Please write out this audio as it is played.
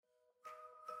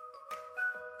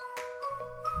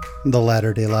The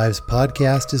Latter-day Lives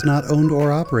podcast is not owned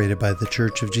or operated by The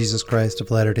Church of Jesus Christ of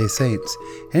Latter-day Saints.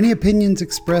 Any opinions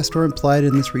expressed or implied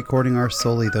in this recording are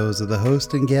solely those of the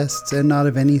host and guests and not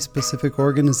of any specific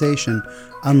organization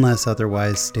unless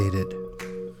otherwise stated.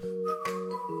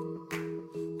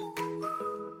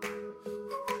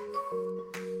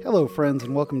 Hello, friends,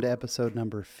 and welcome to episode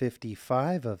number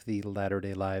 55 of the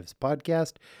Latter-day Lives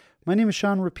podcast. My name is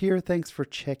Sean Rapier. Thanks for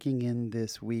checking in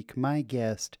this week. My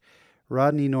guest,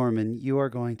 Rodney Norman, you are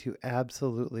going to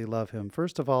absolutely love him.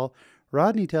 First of all,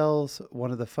 Rodney tells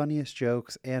one of the funniest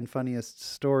jokes and funniest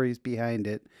stories behind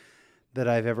it that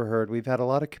I've ever heard. We've had a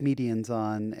lot of comedians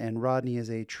on, and Rodney is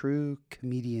a true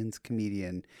comedian's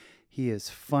comedian. He is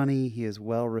funny, he is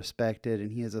well respected,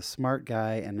 and he is a smart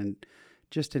guy and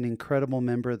just an incredible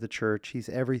member of the church. He's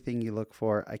everything you look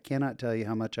for. I cannot tell you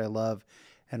how much I love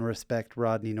and respect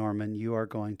Rodney Norman. You are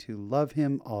going to love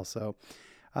him also.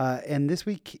 And this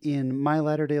week in my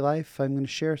Latter-day Life, I'm going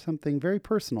to share something very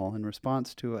personal in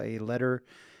response to a letter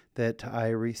that I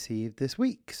received this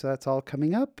week. So that's all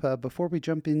coming up. Before we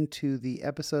jump into the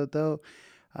episode, though,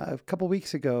 a couple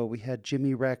weeks ago, we had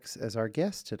Jimmy Rex as our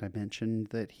guest, and I mentioned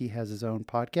that he has his own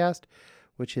podcast,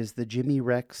 which is the Jimmy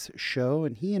Rex Show,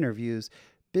 and he interviews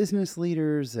business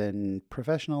leaders and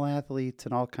professional athletes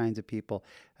and all kinds of people.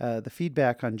 The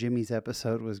feedback on Jimmy's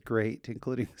episode was great,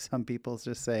 including some people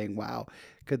just saying, wow,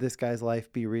 could this guy's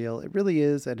life be real? It really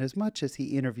is. And as much as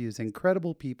he interviews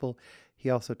incredible people, he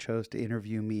also chose to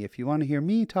interview me. If you want to hear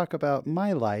me talk about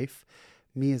my life,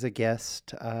 me as a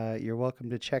guest, you're welcome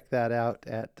to check that out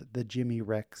at the Jimmy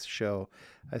Rex Show.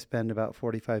 I spend about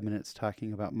 45 minutes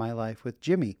talking about my life with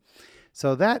Jimmy.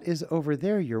 So that is over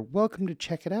there. You're welcome to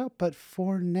check it out. But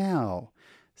for now,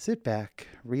 sit back,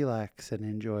 relax, and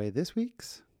enjoy this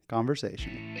week's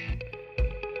conversation.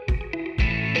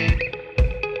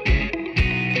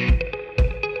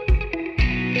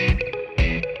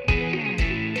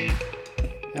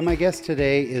 And my guest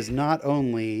today is not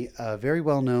only a very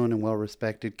well-known and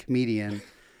well-respected comedian,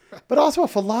 but also a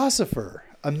philosopher,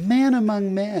 a man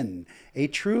among men, a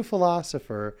true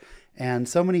philosopher, and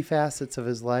so many facets of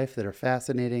his life that are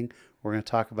fascinating. We're going to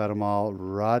talk about them all.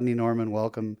 Rodney Norman,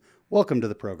 welcome to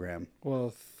the program. Well,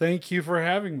 thank you for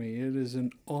having me. It is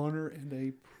an honor and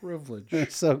a privilege.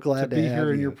 So glad to be have here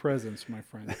you. In your presence, my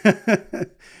friend.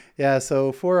 Yeah,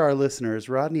 so for our listeners,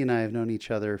 Rodney and I have known each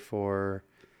other for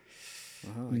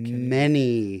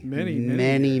many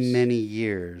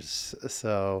years.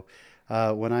 So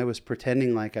when I was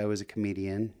pretending like I was a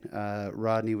comedian,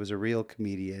 Rodney was a real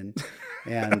comedian.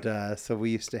 And so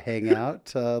we used to hang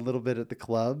out a little bit at the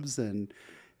clubs and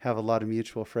have a lot of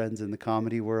mutual friends in the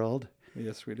comedy world.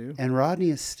 Yes, we do. And Rodney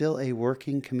is still a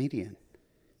working comedian.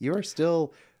 You are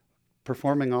still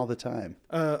performing all the time.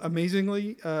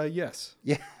 Amazingly, yes.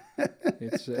 Yeah.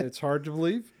 It's hard to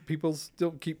believe. People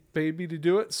still keep paying me to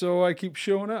do it, so I keep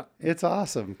showing up. It's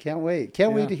awesome. Can't wait.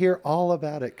 Can't wait to hear all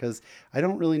about it because I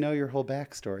don't really know your whole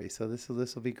backstory. So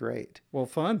this will be great. Well,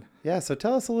 fun. Yeah. So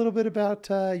tell us a little bit about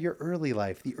your early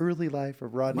life, the early life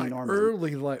of Rodney Norman.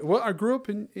 Early life. Well, I grew up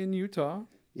in Utah.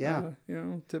 Yeah.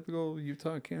 Typical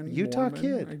Utah County. Utah Mormon,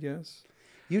 kid, I guess.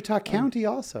 Utah County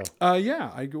also.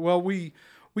 Yeah.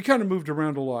 We kind of moved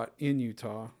around a lot in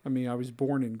Utah. I mean, I was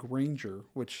born in Granger,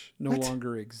 which no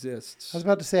longer exists. I was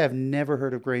about to say I've never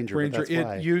heard of Granger. But that's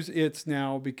why. It's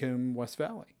now become West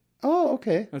Valley. Oh,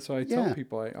 okay. That's why I tell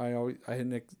people I had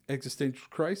an existential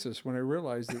crisis when I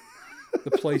realized that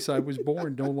the place I was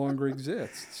born no longer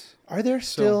exists. Are there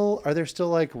still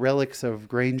like relics of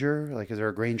Granger? Like, is there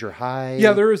a Granger High?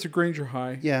 Yeah, there is a Granger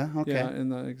High. Yeah, okay. Yeah,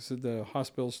 and like I said, the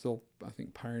hospital's still, I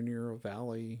think, Pioneer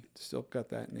Valley still got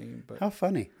that name. But how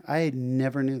funny! I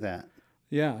never knew that.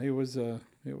 Yeah, it was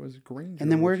Granger. And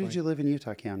then where did you live in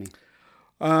Utah County?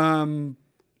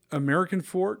 American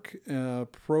Fork,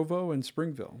 Provo, and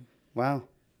Springville. Wow.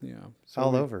 Yeah.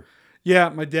 All over. Yeah,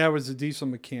 my dad was a diesel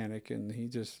mechanic, and he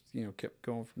just kept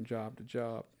going from job to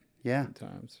job. Yeah.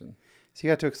 Sometimes. And so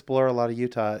you got to explore a lot of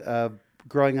Utah.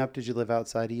 Growing up, did you live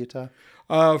outside of Utah?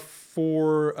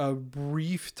 For a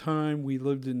brief time, we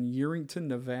lived in Yerington,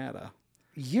 Nevada.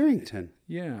 Yerington?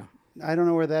 Yeah. I don't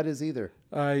know where that is either.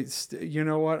 You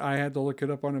know what? I had to look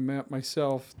it up on a map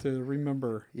myself to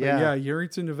remember. Yeah. But yeah,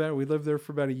 Yerington, Nevada. We lived there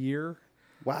for about a year.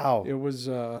 Wow. It was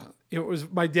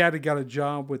my dad had got a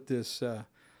job with this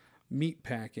meat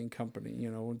packing company,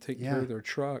 and taking care of their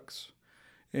trucks.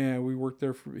 And he worked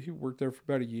there for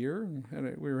about a year, and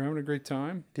we were having a great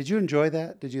time. Did you enjoy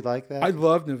that? Did you like that? I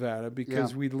loved Nevada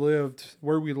because we lived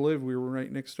where we lived. We were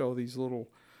right next to all these little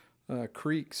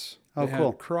creeks that had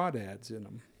crawdads in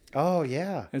them. Oh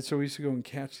yeah. And so we used to go and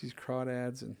catch these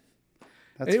crawdads, and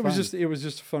That's it was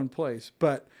just a fun place.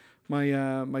 But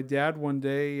My dad one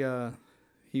day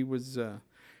he was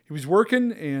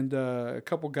working, and a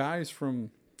couple guys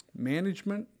from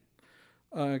management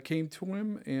came to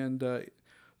him and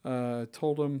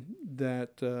told him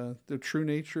that the true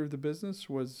nature of the business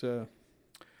was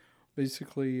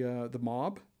basically the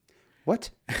mob.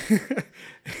 What?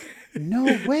 No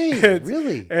way,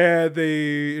 really? And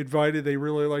they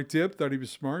really liked Dip, thought he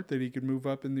was smart, that he could move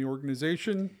up in the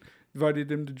organization, invited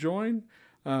him to join.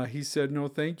 He said, no,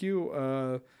 thank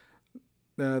you.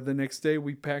 The next day,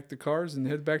 we packed the cars and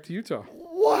headed back to Utah.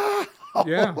 Wow.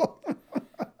 Yeah.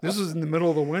 This was in the middle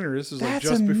of the winter. This is That's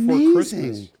like just amazing. before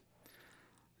Christmas.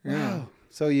 Yeah. Wow.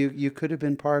 So you could have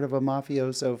been part of a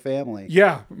mafioso family.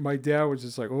 Yeah, my dad was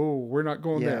just like, "Oh, we're not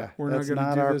going there. We're not going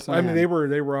to do this." Plan. I mean, they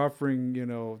were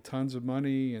offering tons of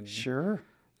money, and sure,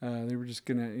 they were just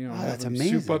going to that's them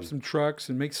amazing. soup up some trucks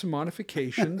and make some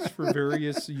modifications for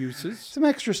various uses, some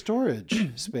extra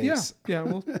storage space. Yeah.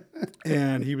 Well,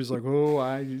 and he was like,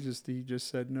 "Oh, he just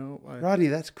said no." Rodney,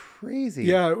 that's crazy.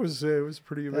 Yeah, it was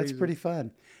pretty amazing. That's pretty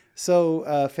fun. So,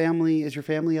 is your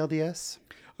family LDS?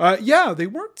 Yeah, they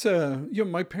weren't.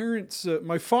 My parents.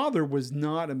 My father was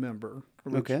not a member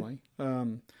originally.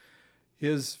 Okay.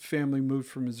 His family moved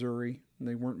from Missouri, and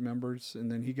they weren't members.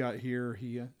 And then he got here.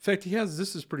 In fact,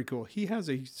 this is pretty cool. He has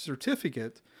a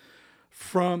certificate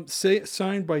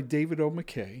signed by David O.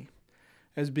 McKay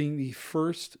as being the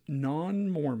first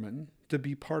non-Mormon to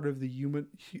be part of the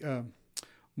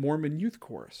Mormon Youth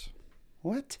Chorus.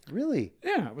 What? Really?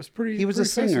 Yeah, it was pretty. He was a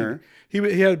singer. He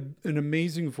had an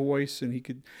amazing voice, and he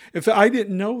could. If I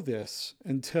didn't know this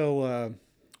until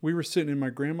we were sitting in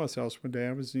my grandma's house one day,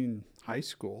 I was in high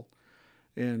school,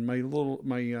 and my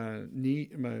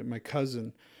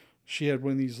cousin, she had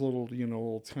one of these little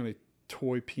kind of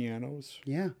toy pianos.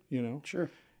 Yeah. Sure.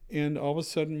 And all of a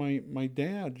sudden, my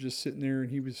dad just sitting there,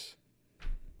 and he was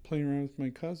playing around with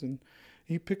my cousin.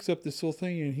 He picks up this little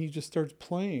thing, and he just starts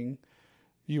playing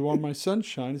 "You Are My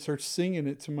Sunshine" and starts singing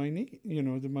it to my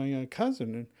to my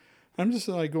cousin, and I'm just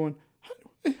like going,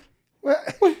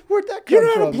 "Where'd that come from? You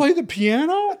know how to play the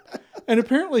piano?" And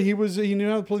apparently he knew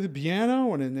how to play the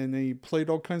piano, and then he played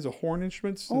all kinds of horn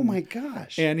instruments. Oh my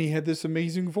gosh! And he had this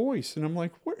amazing voice, and I'm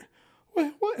like, what?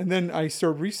 And then I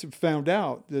found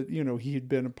out that he had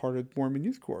been a part of Mormon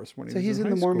Youth Chorus when he was in high school. So he's in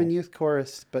the Mormon Youth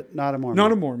Chorus, but not a Mormon.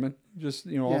 Not a Mormon. Just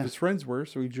all of his friends were,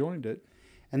 so he joined it.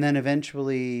 And then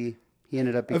eventually he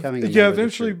ended up becoming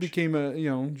eventually became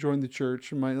joined the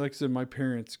church. And like I said, my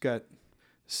parents got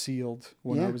sealed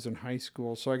when I was in high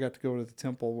school. So I got to go to the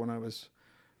temple when I was,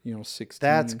 16.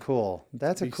 That's cool.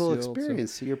 That's a cool sealed,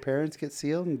 experience. So your parents get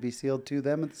sealed and be sealed to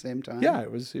them at the same time. Yeah,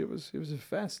 it was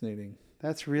fascinating.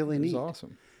 That's really neat. It was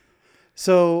awesome.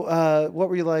 So what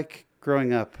were you like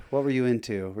growing up? What were you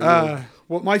into?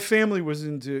 Well, my family was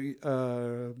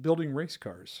into building race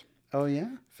cars. Oh, yeah?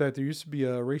 In fact, there used to be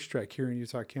a racetrack here in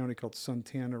Utah County called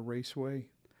Santana Raceway.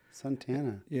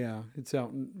 Santana. Yeah, it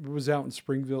was out in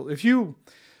Springville. If you're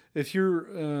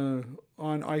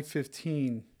on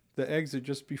I-15, the exit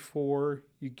just before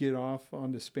you get off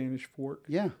onto Spanish Fork.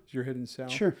 Yeah. As you're heading south.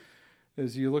 Sure.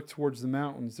 As you look towards the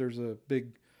mountains, there's a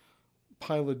big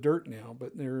pile of dirt now,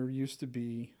 but there used to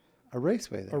be a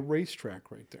raceway there. A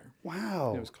racetrack right there.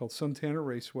 Wow. It was called Santana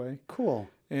Raceway. Cool.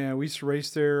 And we used to race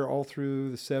there all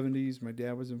through the 70s. My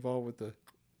dad was involved with the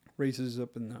races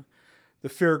up in the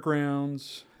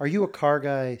fairgrounds. Are you a car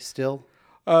guy still?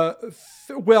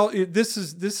 This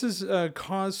is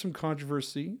caused some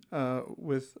controversy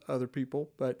with other people,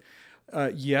 but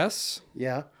yes.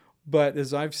 Yeah. But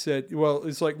as I've said,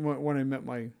 it's like when I met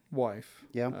my wife.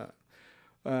 Yeah.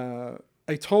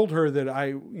 I told her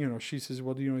that she says,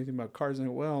 "Well, do you know anything about cars?" And I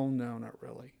went, "Well, no, not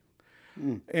really."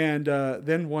 Mm. And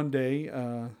then one day,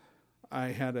 I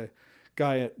had a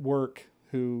guy at work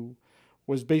who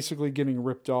was basically getting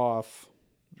ripped off,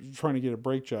 trying to get a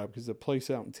brake job because the place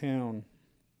out in town.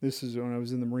 This is when I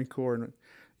was in the Marine Corps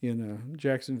in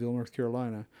Jacksonville, North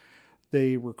Carolina.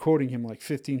 They were quoting him like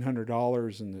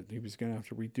 $1,500, and that he was going to have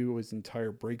to redo his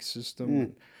entire brake system. Mm.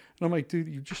 And I'm like, dude,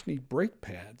 you just need brake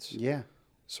pads. Yeah.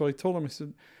 So I told him, I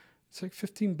said, it's like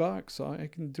 $15. I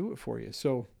can do it for you.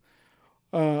 So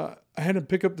I had him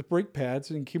pick up the brake pads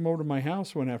and came over to my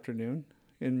house one afternoon.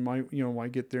 And I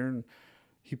get there and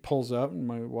he pulls up and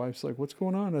my wife's like, "What's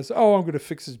going on?" I said, "Oh, I'm going to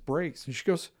fix his brakes." And she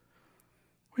goes,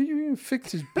 "Why are you going to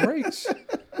fix his brakes?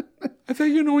 I thought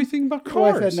you know anything about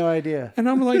cars." I had no idea. And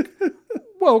I'm like,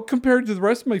 well, compared to the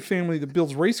rest of my family that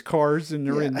builds race cars and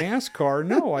they're in NASCAR,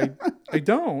 no, I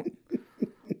don't.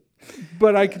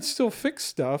 But I could still fix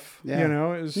stuff.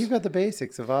 Yeah. You've got the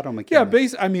basics of auto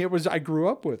mechanics. Yeah, I grew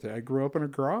up with it. I grew up in a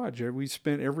garage. We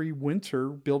spent every winter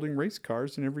building race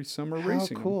cars and every summer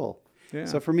racing. How cool. Yeah.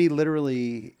 So for me,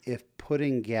 literally, if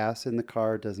putting gas in the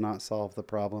car does not solve the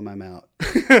problem, I'm out.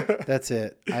 That's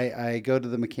it. I go to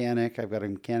the mechanic. I've got a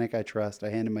mechanic I trust. I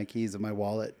hand him my keys and my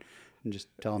wallet and just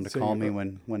tell him to call me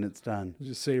when it's done.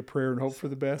 Just say a prayer and hope for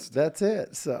the best. That's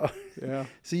it. So yeah.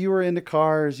 So you were into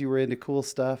cars. You were into cool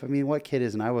stuff. I mean, what kid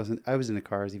isn't? I wasn't. I was into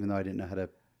cars, even though I didn't know how to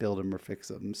build them or fix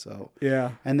them. So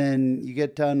yeah. And then you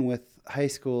get done with high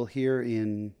school here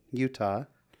in Utah.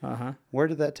 Where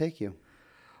did that take you?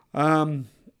 Well,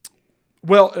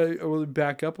 we'll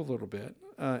back up a little bit.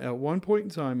 At one point in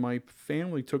time, my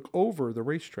family took over the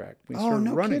racetrack. We started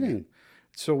running kidding. it.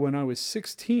 So when I was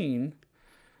 16,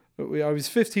 I was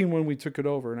 15 when we took it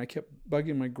over, and I kept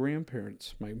bugging my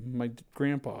grandparents, my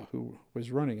grandpa who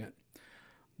was running it,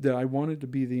 that I wanted to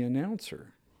be the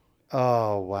announcer.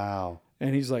 Oh, wow.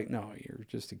 And he's like, no, you're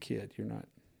just a kid. You're not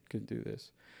going to do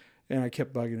this. And I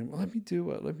kept bugging him, let me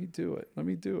do it, let me do it, let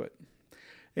me do it.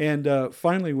 And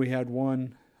finally we had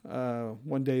one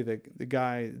day, the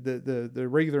guy, the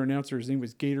regular announcer, his name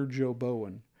was Gator Joe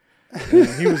Bowen.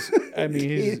 He was, I mean,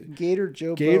 he's Gator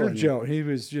Joe. He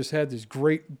was just had this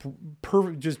great,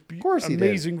 perfect, just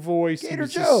amazing voice. Gator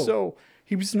Joe.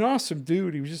 He was an awesome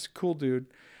dude. He was just a cool dude.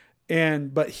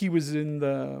 But he was in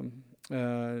the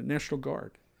National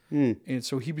Guard. And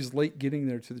so he was late getting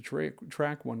there to the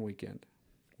track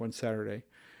one Saturday.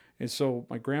 And so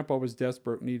my grandpa was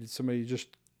desperate, needed somebody to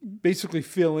just basically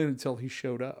fill in until he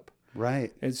showed up.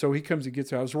 Right. And so he comes and gets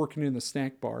there. I was working in the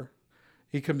snack bar.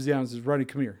 He comes down and says, Ronnie,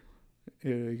 come here.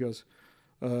 He goes,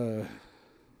 well,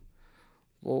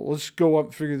 let's go up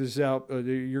and figure this out.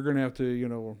 You're going to have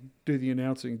to, do the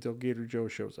announcing until Gator Joe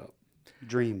shows up.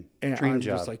 Dream I'm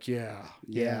job. Just like,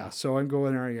 yeah. So I'm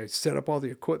going there. I set up all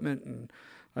the equipment, and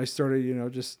I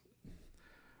started, just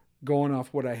going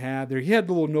off what I had there. He had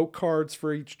the little note cards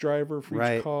for each driver, for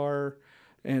each car.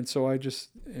 And so I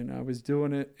was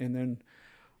doing it. And then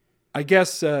I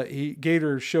guess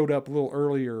Gator showed up a little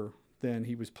earlier than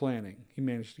he was planning. He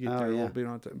managed to get there a little bit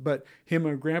on time. But him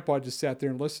and Grandpa just sat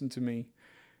there and listened to me.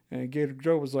 And Gator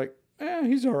Joe was like,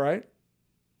 he's all right.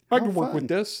 I can work with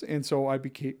this. And so I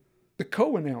became the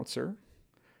co-announcer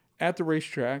at the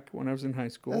racetrack when I was in high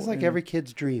school. That's like every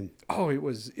kid's dream. Oh, it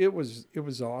was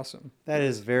awesome. That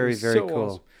is very, very so cool.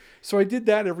 Awesome. So I did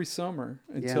that every summer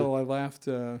until I left.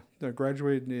 I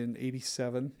graduated in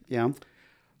 87. Yeah.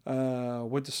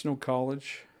 Went to Snow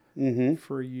College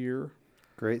for a year.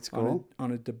 Great school.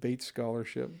 On a debate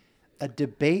scholarship. A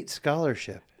debate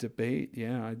scholarship. Debate,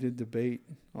 yeah. I did debate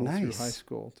all through high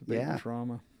school. Debate and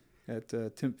drama at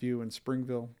Timpview in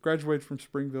Springville. Graduated from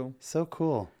Springville. So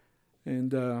cool.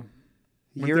 And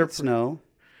year at Snow.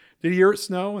 Did a year at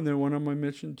Snow, and then went on my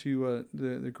mission to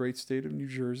the great state of New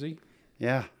Jersey.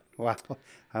 Yeah. Wow.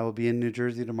 I will be in New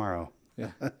Jersey tomorrow.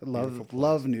 Yeah.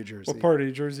 love New Jersey. What part of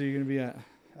New Jersey are you going to be at?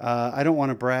 I don't want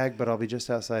to brag, but I'll be just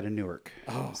outside of Newark.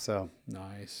 Oh, so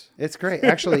nice. It's great.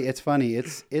 Actually, it's funny.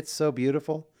 It's so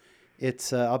beautiful.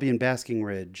 It's I'll be in Basking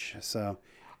Ridge. So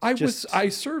I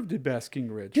served at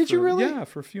Basking Ridge. Did you really? Yeah,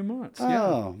 for a few months.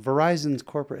 Oh, Verizon's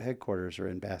corporate headquarters are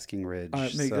in Basking Ridge.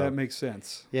 That makes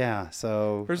sense. Yeah,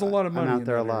 so there's a lot of money I'm out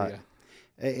there in that a lot. area.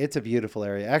 It's a beautiful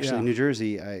area. Actually, New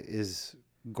Jersey is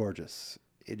gorgeous.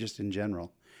 Just in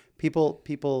general. People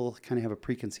kind of have a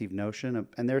preconceived notion of,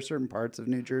 and there are certain parts of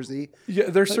New Jersey. Yeah,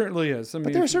 there certainly is.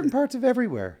 But there are certain parts of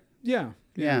everywhere. Yeah.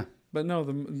 But no,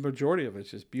 the majority of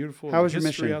it's just beautiful. How was your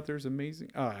mission? History out there is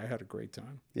amazing. Oh, I had a great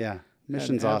time. Yeah,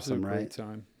 mission's awesome, right? Great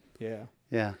time. Yeah.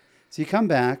 Yeah. So you come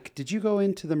back. Did you go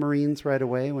into the Marines right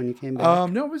away when you came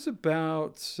back? No, it was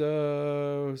about.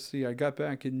 I got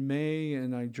back in May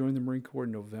and I joined the Marine Corps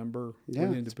in November. Yeah,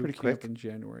 went into it's pretty boot camp quick. in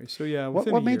January. So yeah,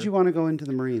 what made you want to go into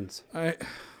the Marines? I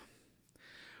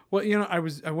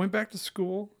went back to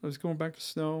school. I was going back to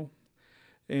Snow,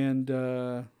 and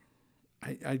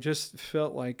I just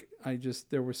felt like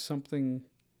there was something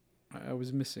I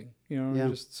was missing.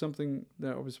 Just something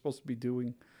that I was supposed to be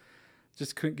doing.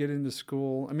 Just couldn't get into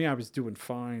school. I mean, I was doing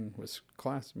fine with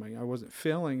class. I wasn't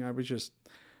failing. I was just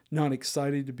not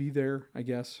excited to be there, I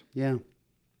guess. Yeah.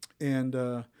 And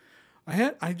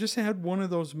I just had one of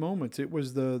those moments. It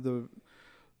was the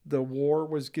war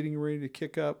was getting ready to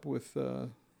kick up with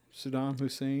Saddam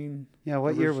Hussein. Yeah,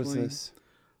 what year was this?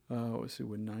 Let's see,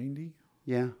 90?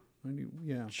 Yeah. 90,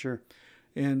 yeah. Sure.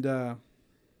 And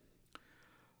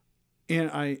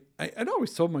I'd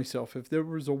always told myself if there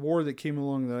was a war that came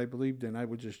along that I believed in, I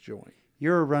would just join.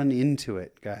 You're a run into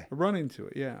it guy. I run into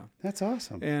it, yeah. That's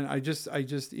awesome. And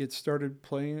it started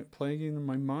playing in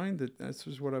my mind that this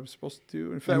was what I was supposed to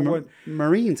do. In fact,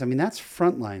 Marines, I mean, that's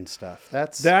frontline stuff.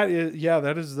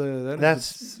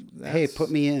 Hey, put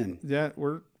me in. Yeah,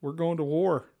 we're going to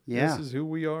war. Yeah. This is who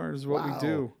we are. This is what we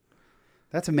do.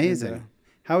 That's amazing. And,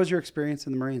 how was your experience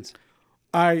in the Marines?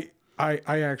 I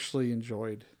actually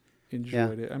enjoyed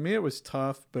it. I mean, it was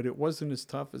tough, but it wasn't as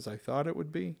tough as I thought it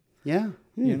would be. Yeah.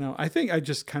 You know, I think I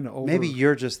just kind of Maybe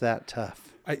you're just that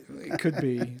tough. It could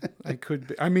be. I could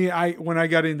be. I mean, when I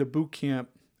got into boot camp,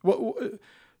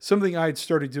 something I had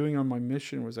started doing on my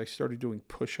mission was I started doing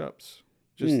push-ups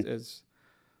just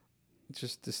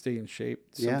to stay in shape.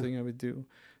 Something I would do.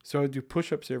 So I would do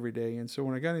push-ups every day. And so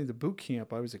when I got into boot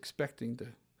camp, I was expecting to,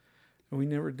 and we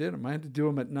never did them. I had to do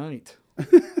them at night.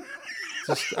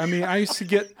 I used to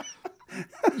get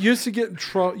in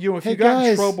trouble. You know, if you got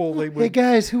in trouble, they would. Hey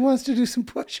guys, who wants to do some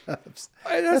push-ups?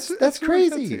 That's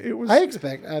crazy. I was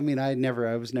never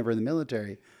in the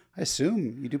military. I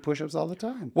assume you do push-ups all the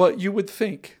time. Well, you would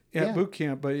think at boot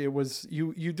camp, but it was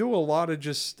you do a lot of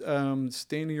just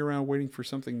standing around waiting for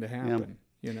something to happen.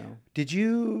 You know. Did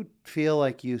you feel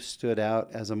like you stood out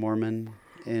as a Mormon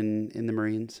in the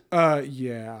Marines?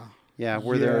 Yeah. Yeah.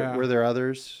 Were there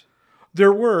others?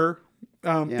 There were.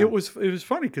 It was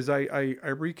funny because I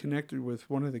reconnected with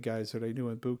one of the guys that I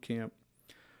knew at boot camp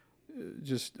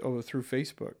just through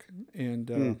Facebook,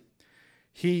 and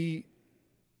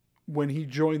when he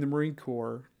joined the Marine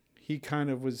Corps, he kind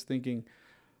of was thinking,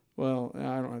 well,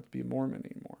 I don't have to be a Mormon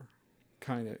anymore.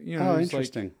 Kind of, you know.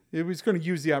 Interesting. It was going to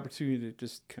use the opportunity to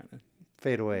just kind of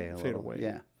fade away.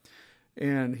 Yeah.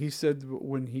 And he said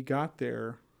when he got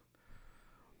there,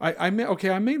 I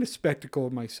made a spectacle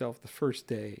of myself the first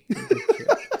day.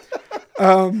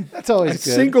 That's always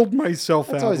good. I singled myself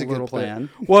out. That's always a little good plan.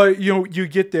 Bit. Well, you know, you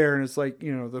get there and it's like,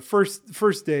 you know, the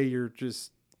first day you're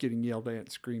just getting yelled at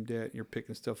and screamed at. And you're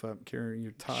picking stuff up and carrying.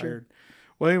 You're tired. Sure.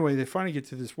 Well, anyway, they finally get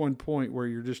to this one point where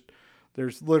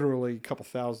there's literally a couple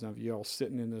thousand of you all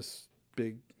sitting in this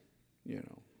big, you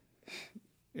know,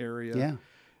 area. Yeah.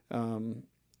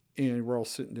 And we're all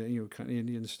sitting down, you know, kind of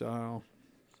Indian style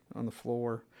on the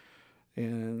floor.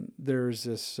 And there's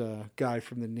this guy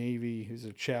from the Navy who's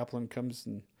a chaplain, comes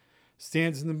and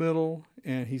stands in the middle,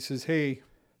 and he says, hey,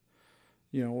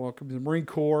 you know, welcome to the Marine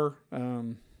Corps.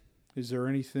 Is there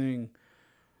anything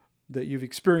that you've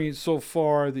experienced so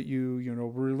far that you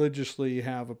religiously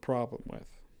have a problem with?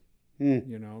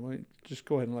 You know, just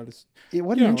go ahead and let us. Yeah,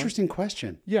 what an interesting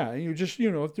question. Yeah, you just,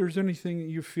 you know, if there's anything that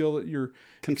you feel that you're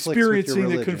experiencing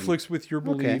that conflicts with your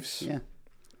beliefs. Okay. Yeah.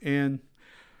 And,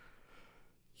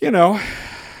 you know,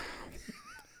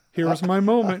 here was my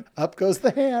moment. Up goes the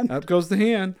hand. Up goes the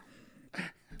hand.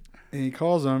 And he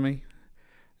calls on me.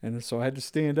 And so I had to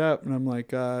stand up. And I'm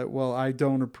like, well, I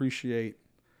don't appreciate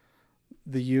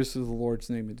the use of the Lord's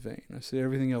name in vain. I said,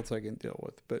 everything else I can deal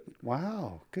with. But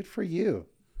wow, good for you.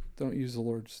 Don't use the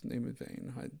Lord's name in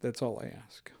vain. That's all I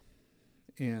ask.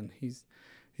 And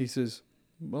he says,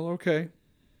 well, okay.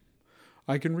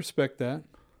 I can respect that.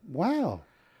 Wow.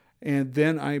 And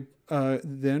then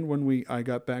when I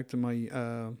got back to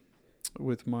my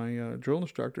with my drill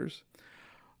instructors,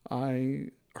 I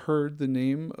heard the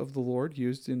name of the Lord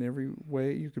used in every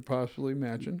way you could possibly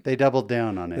imagine. They doubled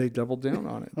down on it.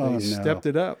 They stepped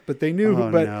it up, but they knew.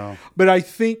 No. But I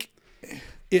think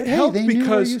it helped they because knew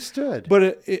where you stood.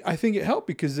 But I think it helped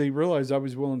because they realized I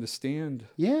was willing to stand.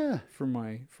 Yeah. For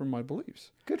my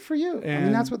beliefs. Good for you. And I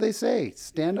mean, that's what they say.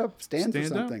 Stand up, stand for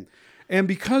something. Up. And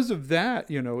because of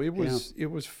that, you know, it was,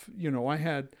 you know, I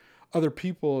had other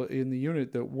people in the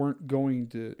unit that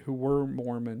who were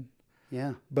Mormon.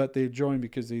 Yeah. But they joined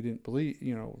because they didn't believe,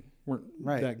 you know, weren't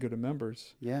that good of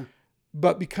members. Yeah.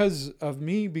 But because of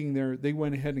me being there, they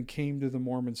went ahead and came to the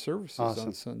Mormon services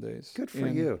on Sundays. Good for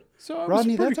you. So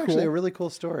Rodney, that's actually a really cool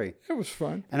story. It was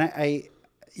fun. And I,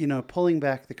 you know, pulling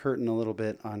back the curtain a little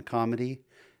bit on comedy,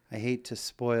 I hate to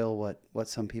spoil what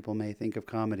some people may think of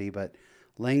comedy, but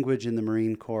language in the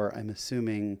Marine Corps, I'm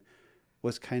assuming,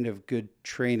 was kind of good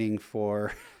training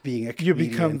for being a comedian.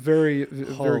 You become very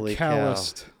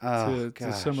calloused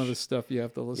to some of the stuff you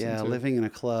have to listen to. Yeah, living in a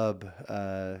club,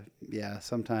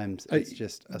 sometimes it's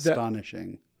just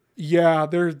astonishing.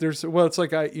 It's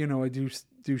like I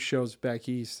do shows back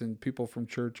east, and people from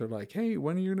church are like, hey,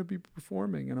 when are you going to be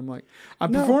performing? And I'm like,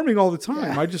 I'm performing all the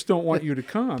time. I just don't want you to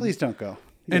come. Please don't go.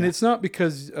 And it's not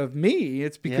because of me.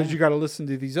 It's because you got to listen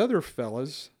to these other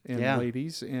fellas and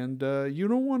ladies, and you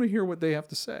don't want to hear what they have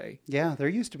to say. Yeah, there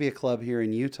used to be a club here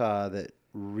in Utah that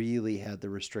really had the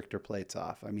restrictor plates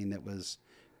off. I mean, that was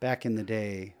back in the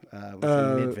day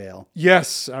within Midvale.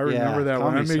 Yes, I remember that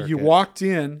one. I mean, you walked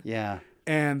in. Yeah.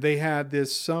 And they had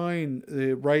this sign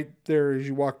right there as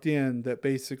you walked in that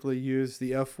basically used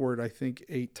the F word, I think,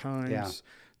 8 times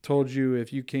told you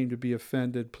if you came to be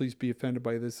offended, please be offended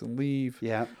by this and leave.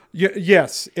 Yeah.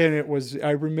 Yes, and it was.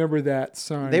 I remember that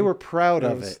sign. They were proud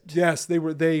of it. Yes, they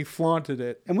were. They flaunted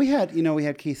it. And we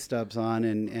had Keith Stubbs on,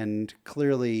 and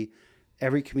clearly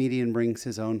every comedian brings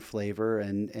his own flavor,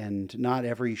 and not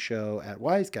every show at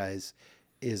Wise Guys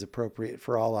is appropriate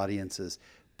for all audiences.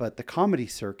 But the comedy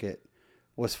circuit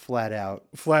was flat out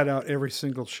every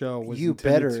single show was you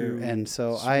better, and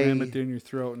so slam it in your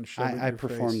throat and shove it in your I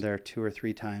performed face. there 2 or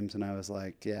 3 times, and I was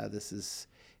like, yeah,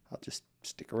 I'll just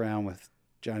stick around with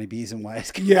Johnny B's and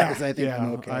Wise Guys. Yeah, I think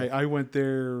I'm okay. I went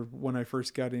there when I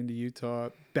first got into Utah,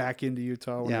 back into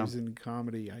Utah when I was in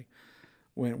comedy. I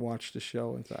went and watched the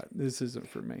show and thought, this isn't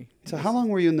for me. So how long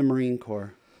were you in the Marine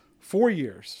Corps? 4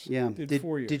 years. Yeah. Did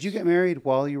 4 years. Did you get married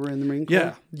while you were in the Marine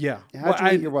Corps? Yeah. How'd you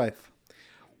meet your wife?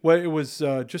 Well, it was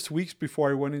just weeks before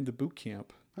I went into boot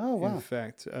camp. Oh, wow. In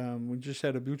fact, we just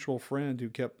had a mutual friend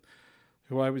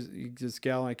this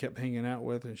gal I kept hanging out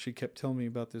with, and she kept telling me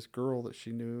about this girl that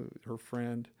she knew, her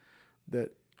friend,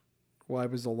 that I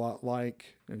was a lot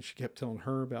like, and she kept telling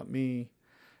her about me,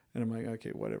 and I'm like, okay,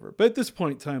 whatever. But at this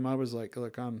point in time, I was like,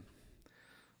 look, I'm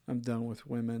done with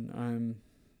women. I'm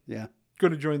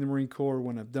going to join the Marine Corps.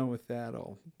 When I'm done with that,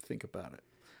 I'll think about it.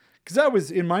 Because I was,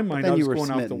 in my mind, I was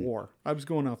going off the war. I was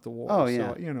going off the war. Oh,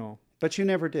 yeah. So, But you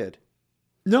never did.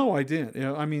 No, I didn't.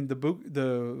 I mean,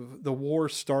 the war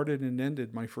started and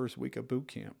ended my first week of boot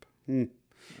camp.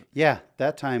 Yeah,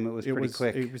 that time it was pretty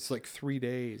quick. It was like 3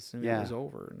 days, and it was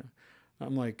over. And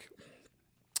I'm like,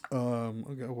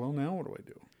 okay, well, now what do I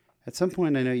do? At some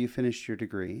point, I know you finished your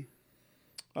degree.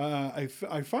 I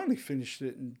finally finished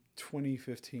it in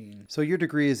 2015. So your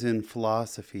degree is in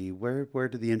philosophy. Where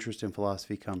did the interest in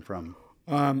philosophy come from?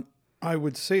 I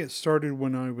would say it started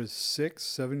when I was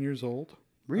 7 years old.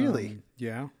 Really?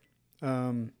 Yeah.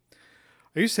 I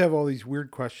used to have all these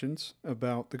weird questions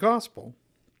about the gospel.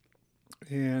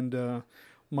 And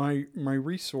my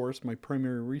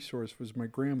primary resource was my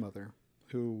grandmother,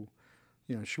 who,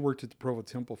 she worked at the Provo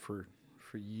Temple for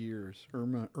years,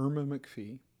 Irma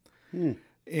McPhee.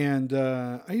 And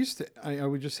I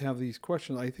would just have these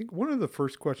questions. I think one of the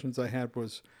first questions I had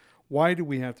was, why do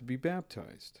we have to be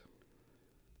baptized?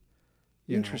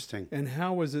 Interesting. And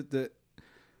how is it that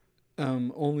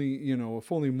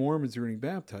if only Mormons are getting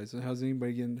baptized, then how's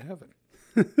anybody getting to heaven?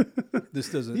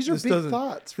 These are big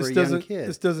thoughts for a young kid.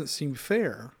 This doesn't seem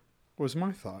fair, was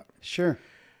my thought. Sure.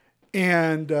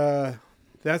 And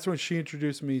that's when she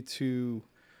introduced me to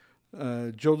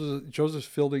Joseph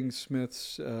Fielding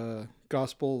Smith's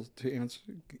Gospel to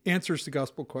Answers to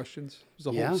Gospel Questions. It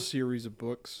was a whole series of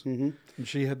books. Mm-hmm. And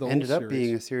she had the whole series. Ended up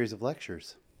being a series of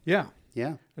lectures. Yeah.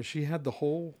 Yeah. And she had the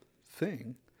whole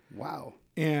thing. Wow.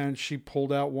 And she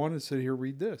pulled out one and said, here,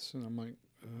 read this. And I'm like,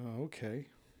 okay.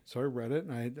 So I read it,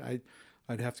 and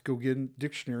I'd have to go get a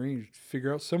dictionary and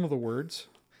figure out some of the words.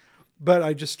 But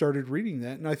I just started reading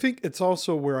that. And I think it's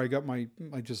also where I got my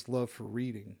just love for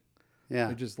reading. Yeah.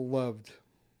 I just loved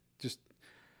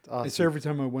awesome. So every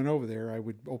time I went over there, I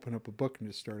would open up a book and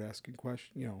just start asking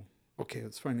questions. Okay,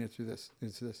 let's find the answer to this.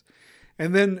 Answer this.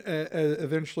 And then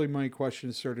eventually my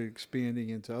questions started expanding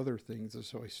into other things. And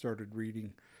so I started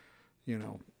reading,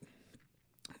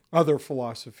 other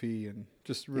philosophy, and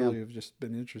just really have just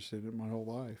been interested in my whole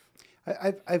life.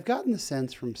 I've gotten the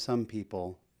sense from some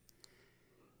people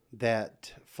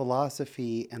that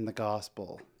philosophy and the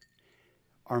gospel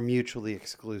are mutually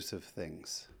exclusive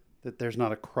things, that there's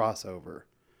not a crossover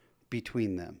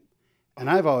between them. And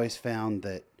I've always found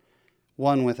that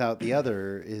one without the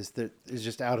other is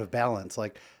just out of balance.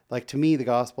 Like to me, the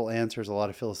gospel answers a lot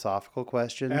of philosophical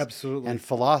questions. Absolutely. And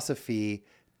philosophy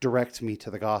directs me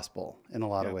to the gospel in a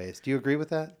lot of ways. Do you agree with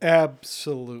that?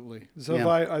 Absolutely. So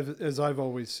as I've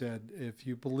always said, if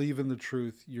you believe in the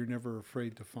truth, you're never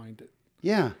afraid to find it.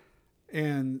 Yeah.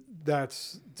 And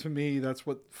to me, that's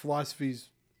what philosophy's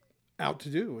out to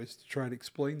do, is to try to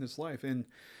explain this life. And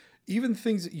even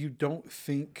things that you don't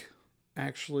think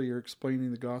actually are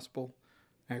explaining the gospel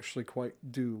actually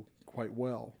do quite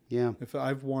well. Yeah. If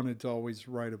I've wanted to always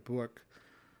write a book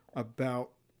about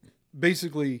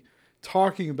basically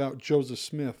talking about Joseph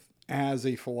Smith as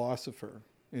a philosopher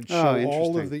and show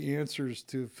all of the answers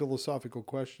to philosophical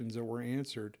questions that were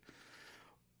answered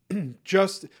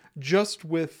just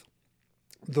with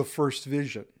the first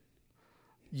vision.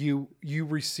 You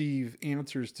receive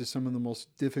answers to some of the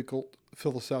most difficult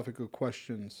philosophical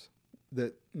questions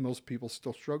that most people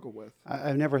still struggle with.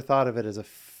 I've never thought of it as a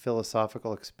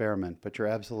philosophical experiment, but you're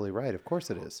absolutely right. Of course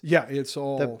it is. Yeah, it's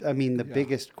all... the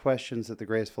biggest questions that the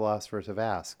greatest philosophers have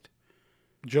asked.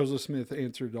 Joseph Smith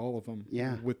answered all of them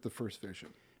with the first vision.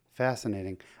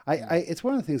 Fascinating. It's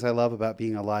one of the things I love about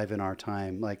being alive in our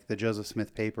time, like the Joseph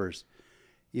Smith Papers.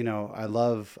 I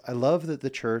love that the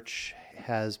church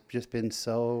has just been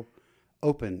so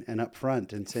open and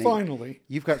upfront and saying, finally,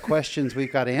 you've got questions,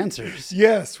 we've got answers.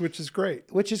 Yes, which is great.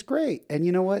 And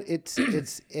you know what?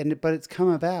 But it's come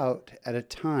about at a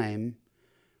time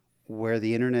where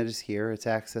the internet is here. It's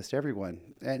access to everyone.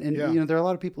 And there are a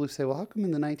lot of people who say, well, how come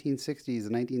in the 1960s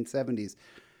and 1970s?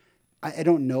 I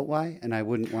don't know why, and I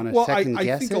wouldn't want to second guess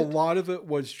it. I think a lot of it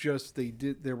was just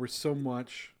there was so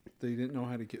much, they didn't know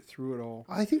how to get through it all.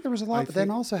 I think there was a lot, but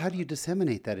then also, how do you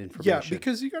disseminate that information? Yeah,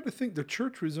 because you got to think the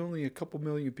church was only a couple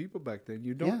million people back then.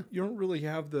 You don't really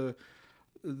have the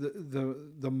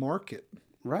market.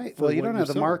 Right. Well, you don't have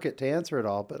the market to answer it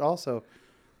all, but also, what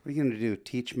are you going to do?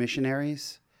 Teach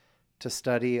missionaries to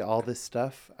study all this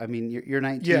stuff? I mean, you're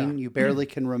 19, you barely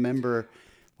can remember.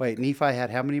 Wait, Nephi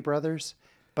had how many brothers?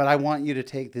 But I want you to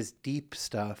take this deep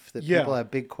stuff that people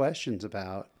have big questions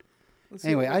about.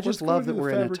 I just love that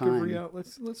we're in a time.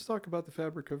 Let's talk about the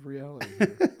fabric of reality.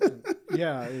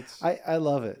 It's. I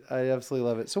love it. I absolutely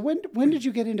love it. So when did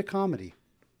you get into comedy?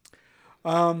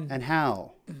 And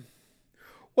how?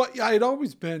 Well, I'd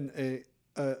always been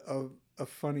a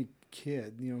funny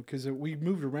kid, because we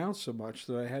moved around so much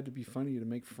that I had to be funny to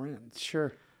make friends.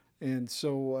 Sure. And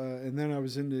so, and then I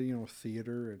was into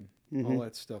theater and all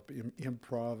that stuff.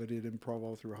 Improv. I did improv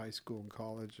all through high school and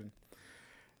college,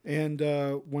 and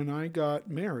when I got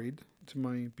married to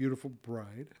my beautiful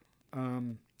bride,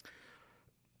 I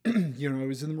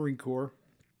was in the Marine Corps.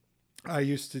 I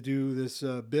used to do this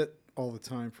bit all the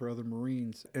time for other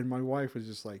Marines, and my wife was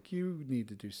just like, "You need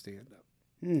to do stand-up."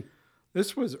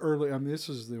 This was early. I mean, this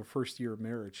was the first year of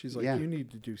marriage. She's like, "You need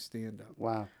to do stand-up."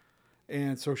 Wow.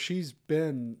 And so she's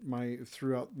been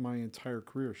throughout my entire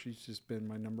career. She's just been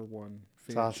my number one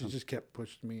fan. Awesome. She just kept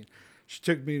pushing me. She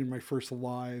took me to my first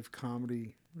live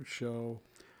comedy show.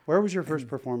 Where was your first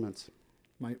performance?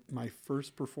 My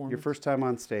first performance. Your first time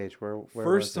on stage. Where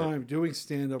first was time it? doing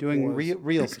stand up. Doing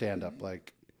real stand up,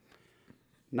 like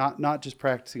not just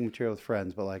practicing material with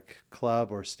friends, but like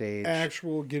club or stage.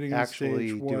 Getting on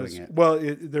stage was doing it. Well,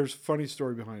 there's a funny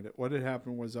story behind it. What had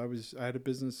happened was I had a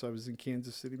business. I was in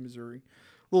Kansas City, Missouri,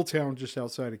 little town just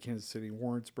outside of Kansas City,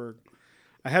 Warrensburg.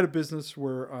 I had a business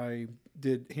where I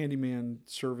did handyman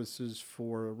services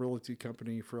for a realty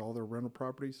company for all their rental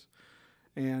properties.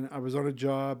 And I was on a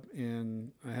job,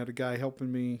 and I had a guy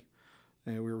helping me,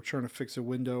 and we were trying to fix a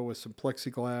window with some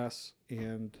plexiglass,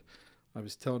 and I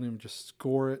was telling him just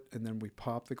score it, and then we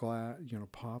pop the glass,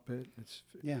 pop it.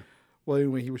 Well,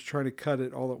 anyway, he was trying to cut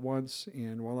it all at once,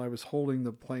 and while I was holding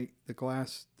the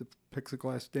plexiglass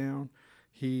down,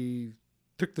 he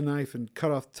took the knife and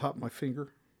cut off the top of my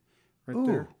finger right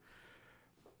there.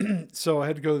 So I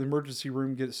had to go to the emergency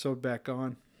room, get it sewed back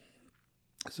on.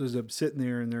 So as I'm sitting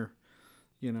there and they're,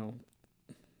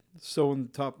 sewing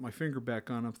the top of my finger back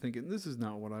on, I'm thinking, this is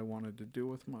not what I wanted to do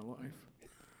with my life.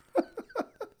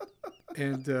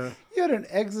 And you had an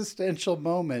existential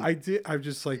moment. I did. I'm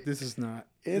just like, this is not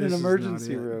in an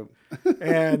emergency room.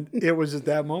 And it was at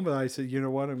that moment I said, you know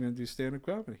what? I'm going to do stand-up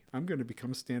comedy. I'm going to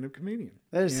become a stand-up comedian.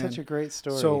 That is such a great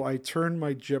story. So I turned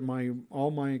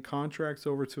all my contracts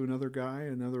over to another guy,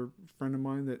 another friend of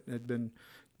mine that had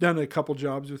done a couple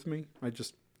jobs with me. I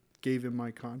just gave him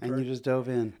my contract. And you just dove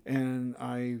in. And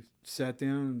I sat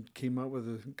down and came up with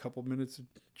a couple minutes of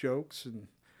jokes and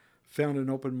found an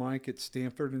open mic at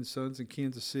Stanford and Sons in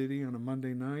Kansas City on a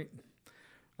Monday night.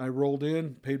 I rolled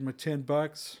in, paid my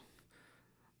 $10,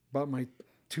 bought my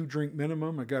 2-drink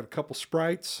minimum. I got a couple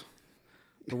Sprites.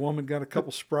 The woman got a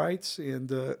couple Sprites, and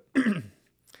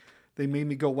they made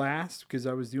me go last because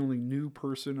I was the only new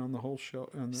person on the whole show.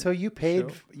 So you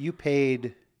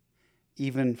paid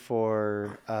even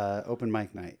for open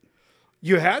mic night?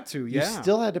 You had to, yeah. You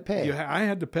still had to pay? I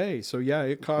had to pay. So, yeah,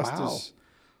 it cost us...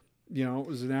 it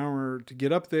was an hour to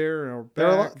get up there. Or there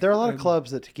are a lot of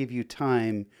clubs that to give you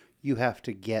time, you have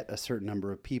to get a certain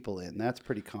number of people in. That's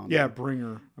pretty common. Yeah, a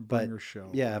bringer show.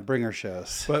 Yeah, bringer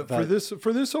shows. But for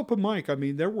this open mic, I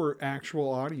mean, there were actual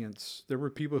audience. There were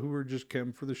people who were just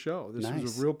coming for the show. This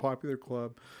was a real popular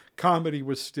club. Comedy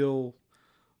was still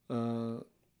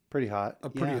pretty hot. A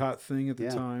pretty hot thing at the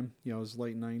time. It was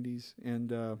late 90s.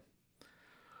 And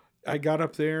I got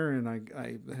up there and I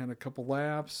had a couple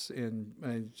laughs, and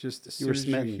I just as soon as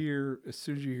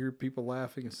you hear people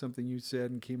laughing at something you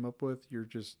said and came up with, you're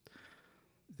just,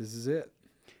 this is it.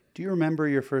 Do you remember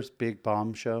your first big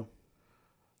bomb show?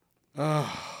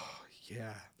 Oh,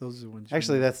 yeah, those are the ones.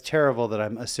 Actually, that's terrible that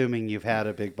I'm assuming you've had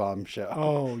a big bomb show.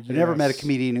 Oh, yes. I've never met a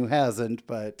comedian who hasn't,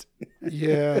 but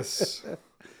yes.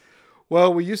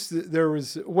 Well,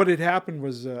 what had happened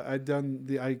was I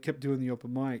kept doing the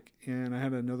open mic, and I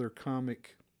had another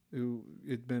comic who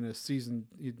had been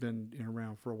he'd been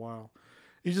around for a while.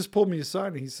 He just pulled me aside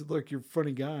and he said, "Look, you're a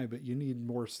funny guy, but you need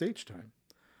more stage time.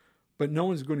 But no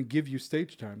one's going to give you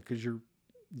stage time because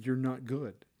you're not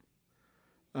good."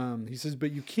 He says,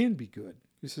 "But you can be good."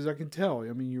 He says, "I can tell.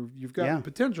 I mean, you've got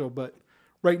potential, but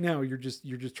right now you're just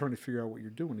trying to figure out what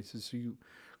you're doing." He says, "So you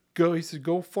go." He says,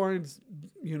 "Go find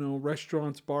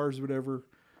restaurants, bars, whatever,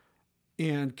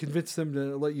 and convince them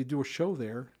to let you do a show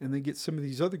there, and then get some of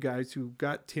these other guys who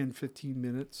got 10, 15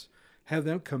 minutes, have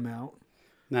them come out,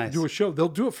 do a show. They'll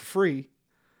do it for free."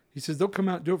 He says, "They'll come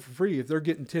out and do it for free. If they're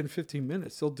getting 10, 15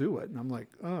 minutes, they'll do it." And I'm like,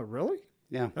 "Oh, really?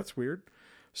 Yeah. That's weird."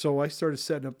 So I started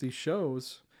setting up these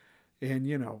shows, and,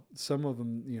 some of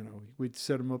them, we'd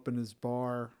set them up in his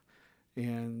bar,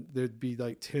 and there'd be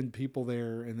like 10 people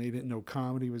there, and they didn't know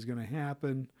comedy was going to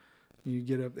happen. You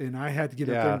get up, and I had to get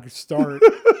up there and start.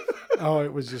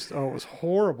 It was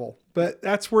horrible. But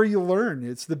that's where you learn.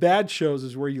 It's the bad shows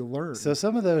is where you learn. So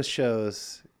some of those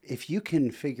shows, if you can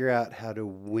figure out how to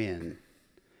win.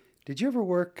 Did you ever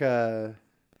work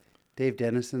Dave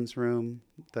Dennison's room,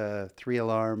 the three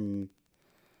alarm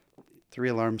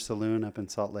saloon up in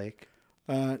Salt Lake?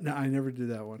 No, I never did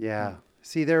that one. Yeah.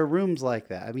 See, there are rooms like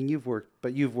that. I mean, you've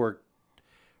worked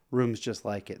rooms just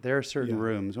like it. There are certain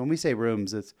rooms. When we say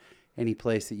rooms, it's any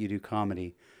place that you do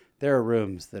comedy. There are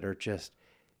rooms that are just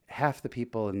half the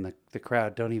people in the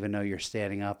crowd don't even know you're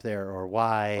standing up there or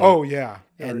why. Oh, yeah.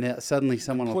 And suddenly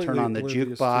someone will turn on the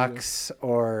jukebox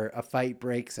or a fight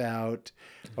breaks out.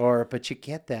 But you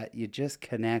get that. You just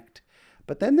connect.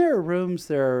 But then there are rooms,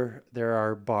 there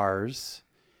are bars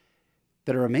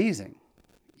that are amazing.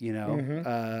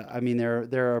 I mean,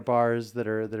 there are bars that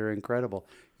are incredible.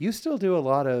 You still do a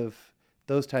lot of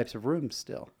those types of rooms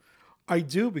still. I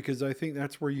do, because I think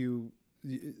that's where you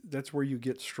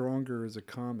get stronger as a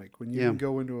comic. When you can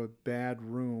go into a bad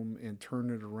room and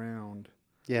turn it around.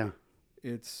 Yeah.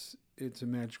 It's a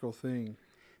magical thing.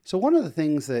 So one of the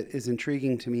things that is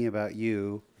intriguing to me about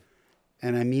you,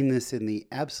 and I mean this in the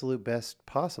absolute best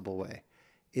possible way,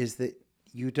 is that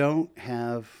you don't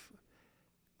have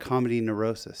comedy